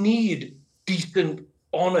 We need decent,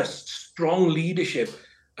 honest, strong leadership.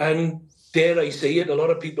 And dare I say it, a lot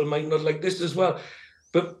of people might not like this as well,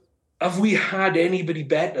 but have we had anybody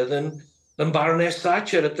better than Baroness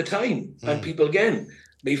Thatcher at the time? And people, again,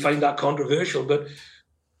 may find that controversial, but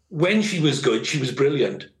when she was good, she was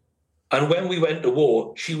brilliant. And when we went to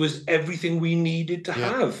war, she was everything we needed to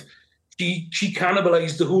have. She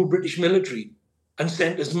cannibalized the whole British military and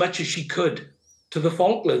sent as much as she could to the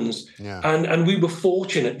Falklands. And we were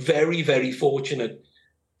fortunate, very, very fortunate,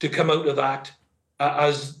 to come out of that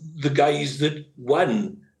as the guys that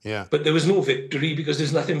won. But there was no victory because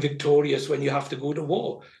there's nothing victorious when you have to go to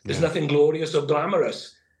war. There's nothing glorious or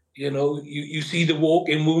glamorous. You know, you see the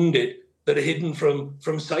walking wounded that are hidden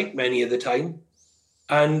from sight many of the time.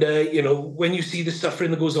 And, you know, when you see the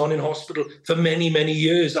suffering that goes on in hospital for many, many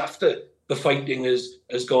years after the fighting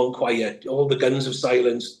has gone quiet, all the guns have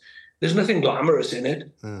silenced, there's nothing glamorous in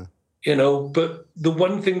it, you know. But the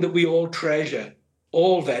one thing that we all treasure,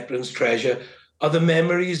 all veterans treasure, are the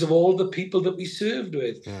memories of all the people that we served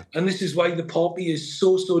with. And this is why the poppy is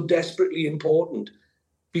so, so desperately important,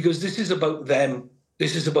 because this is about them.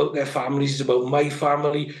 This is about their families. It's about my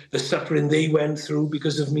family, the suffering they went through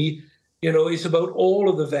because of me. You know, it's about all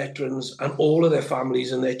of the veterans and all of their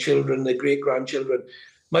families and their children, their great-grandchildren.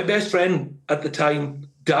 My best friend at the time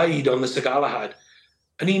died on the Sir Galahad,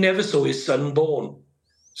 and he never saw his son born.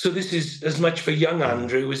 So this is as much for young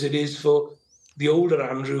Andrew as it is for the older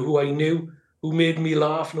Andrew, who I knew, who made me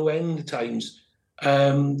laugh no end of times.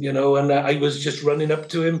 You know, and I was just running up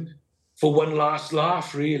to him for one last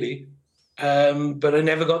laugh, really. But I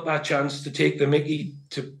never got that chance to take the mickey,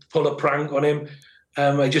 to pull a prank on him.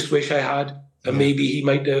 I just wish I had, and maybe he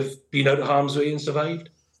might have been out of harm's way and survived.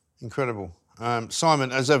 Incredible.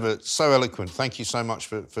 Simon, as ever, so eloquent. Thank you so much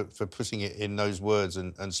for putting it in those words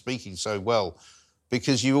and speaking so well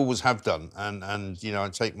because you always have done. And you know, I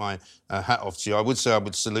take my hat off to you. I would say I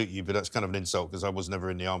would salute you, but that's kind of an insult because I was never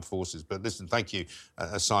in the armed forces. But listen, thank you,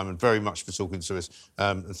 Simon, very much for talking to us.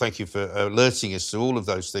 And thank you for alerting us to all of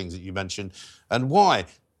those things that you mentioned and why.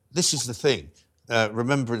 This is the thing.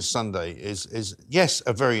 Remembrance Sunday is, yes,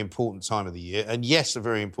 a very important time of the year, and yes, a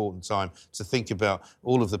very important time to think about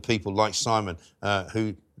all of the people like Simon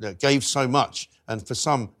who gave so much, and for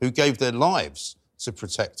some who gave their lives to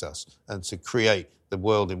protect us and to create the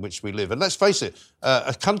world in which we live. And let's face it,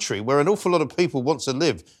 a country where an awful lot of people want to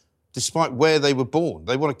live despite where they were born.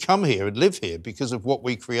 They want to come here and live here because of what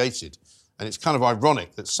we created. And it's kind of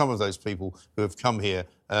ironic that some of those people who have come here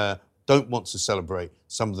don't want to celebrate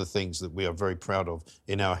some of the things that we are very proud of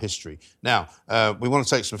in our history. Now, we want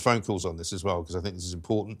to take some phone calls on this as well, because I think this is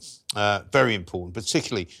important, very important,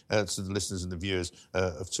 particularly to the listeners and the viewers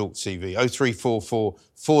of Talk TV. 0344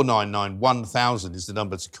 499 1000 is the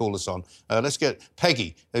number to call us on. Let's get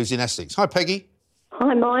Peggy, who's in Essex. Hi, Peggy.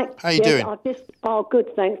 Hi, Mike. How you doing?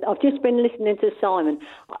 Good, thanks. I've just been listening to Simon.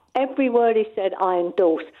 Every word he said, I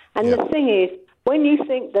endorse. And the thing is, when you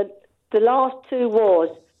think that the last two wars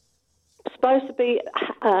supposed to be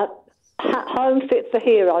home fit for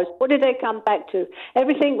heroes, what did they come back to?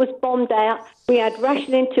 Everything was bombed out. We had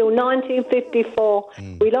rationing till 1954.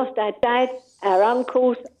 We lost our dad, our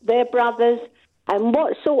uncles, their brothers. And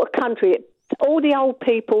what sort of country? All the old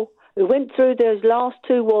people who went through those last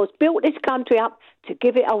two wars built this country up to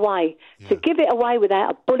give it away, to give it away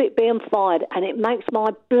without a bullet being fired. And it makes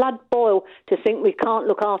my blood boil to think we can't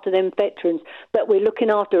look after them veterans, but we're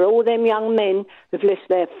looking after all them young men who've left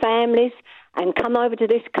their families and come over to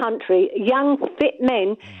this country, young, fit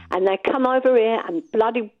men, and they come over here and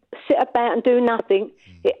bloody sit about and do nothing.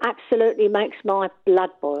 It absolutely makes my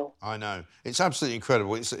blood boil. I know. It's absolutely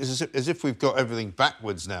incredible. It's as if we've got everything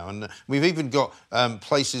backwards now. And we've even got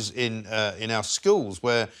places in our schools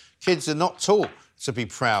where kids are not taught to be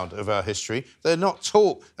proud of our history. They're not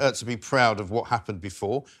taught to be proud of what happened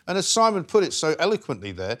before. And as Simon put it so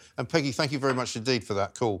eloquently there, and Peggy, thank you very much indeed for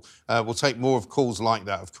that call. We'll take more of calls like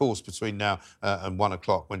that, of course, between now and 1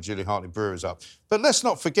 o'clock when Julie Hartley-Brewer is up. But let's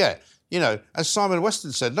not forget, you know, as Simon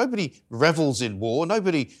Weston said, nobody revels in war,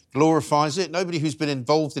 nobody glorifies it, nobody who's been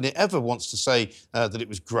involved in it ever wants to say that it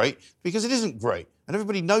was great, because it isn't great. And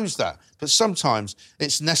everybody knows that. But sometimes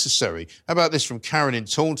it's necessary. How about this from Karen in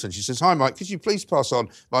Taunton? She says, hi, Mike, could you please pass on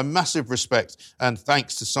my massive respect and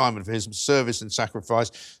thanks to Simon for his service and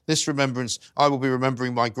sacrifice. This remembrance, I will be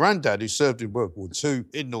remembering my granddad who served in World War II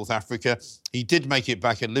in North Africa. He did make it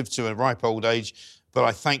back and lived to a ripe old age, but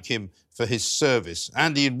I thank him for his service.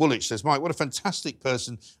 Andy in Woolwich says, Mike, what a fantastic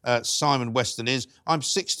person Simon Weston is. I'm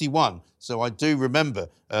 61, so I do remember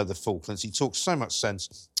the Falklands. He talks so much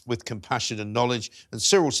sense with compassion and knowledge. And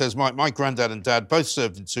Cyril says, Mike, my granddad and dad both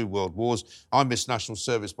served in 2 world wars. I missed national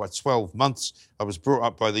service by 12 months. I was brought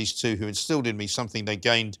up by these two who instilled in me something they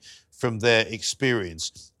gained from their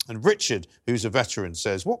experience. And Richard, who's a veteran,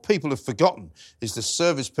 says, what people have forgotten is the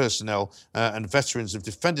service personnel and veterans have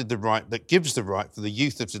defended the right that gives the right for the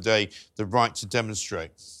youth of today the right to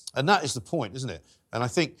demonstrate. And that is the point, isn't it? And I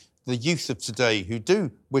think the youth of today who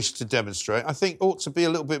do wish to demonstrate, I think ought to be a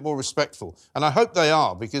little bit more respectful. And I hope they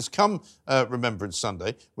are, because come Remembrance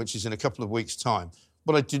Sunday, which is in a couple of weeks' time,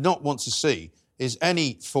 what I do not want to see is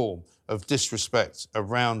any form of disrespect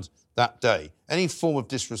around that day, any form of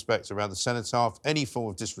disrespect around the Cenotaph, any form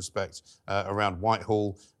of disrespect around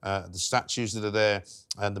Whitehall, the statues that are there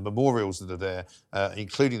and the memorials that are there,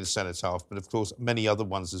 including the Cenotaph, but of course many other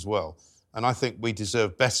ones as well. And I think we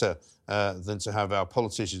deserve better than to have our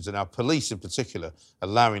politicians and our police in particular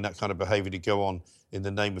allowing that kind of behaviour to go on in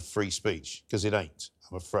the name of free speech, because it ain't,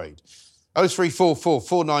 I'm afraid. 0344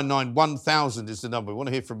 499 1000 is the number. We want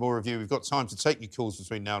to hear from more of you. We've got time to take your calls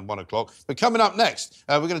between now and 1 o'clock. But coming up next,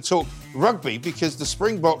 we're going to talk rugby, because the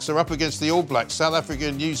Springboks are up against the All Blacks. South Africa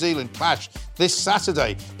and New Zealand clash this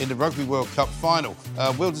Saturday in the Rugby World Cup final.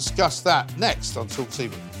 We'll discuss that next on Talk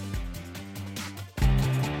TV.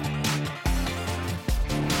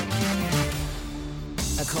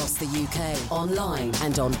 Across the UK, online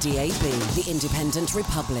and on DAB, the Independent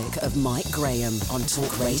Republic of Mike Graham on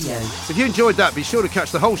Talk Radio. If you enjoyed that, be sure to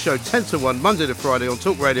catch the whole show 10 to 1, Monday to Friday on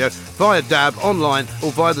Talk Radio, via DAB, online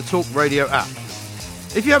or via the Talk Radio app.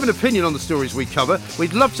 If you have an opinion on the stories we cover,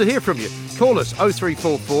 we'd love to hear from you. Call us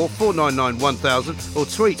 0344 499 1000 or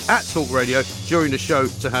tweet at Talk Radio during the show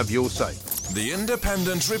to have your say. The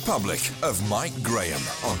Independent Republic of Mike Graham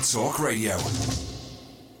on Talk Radio.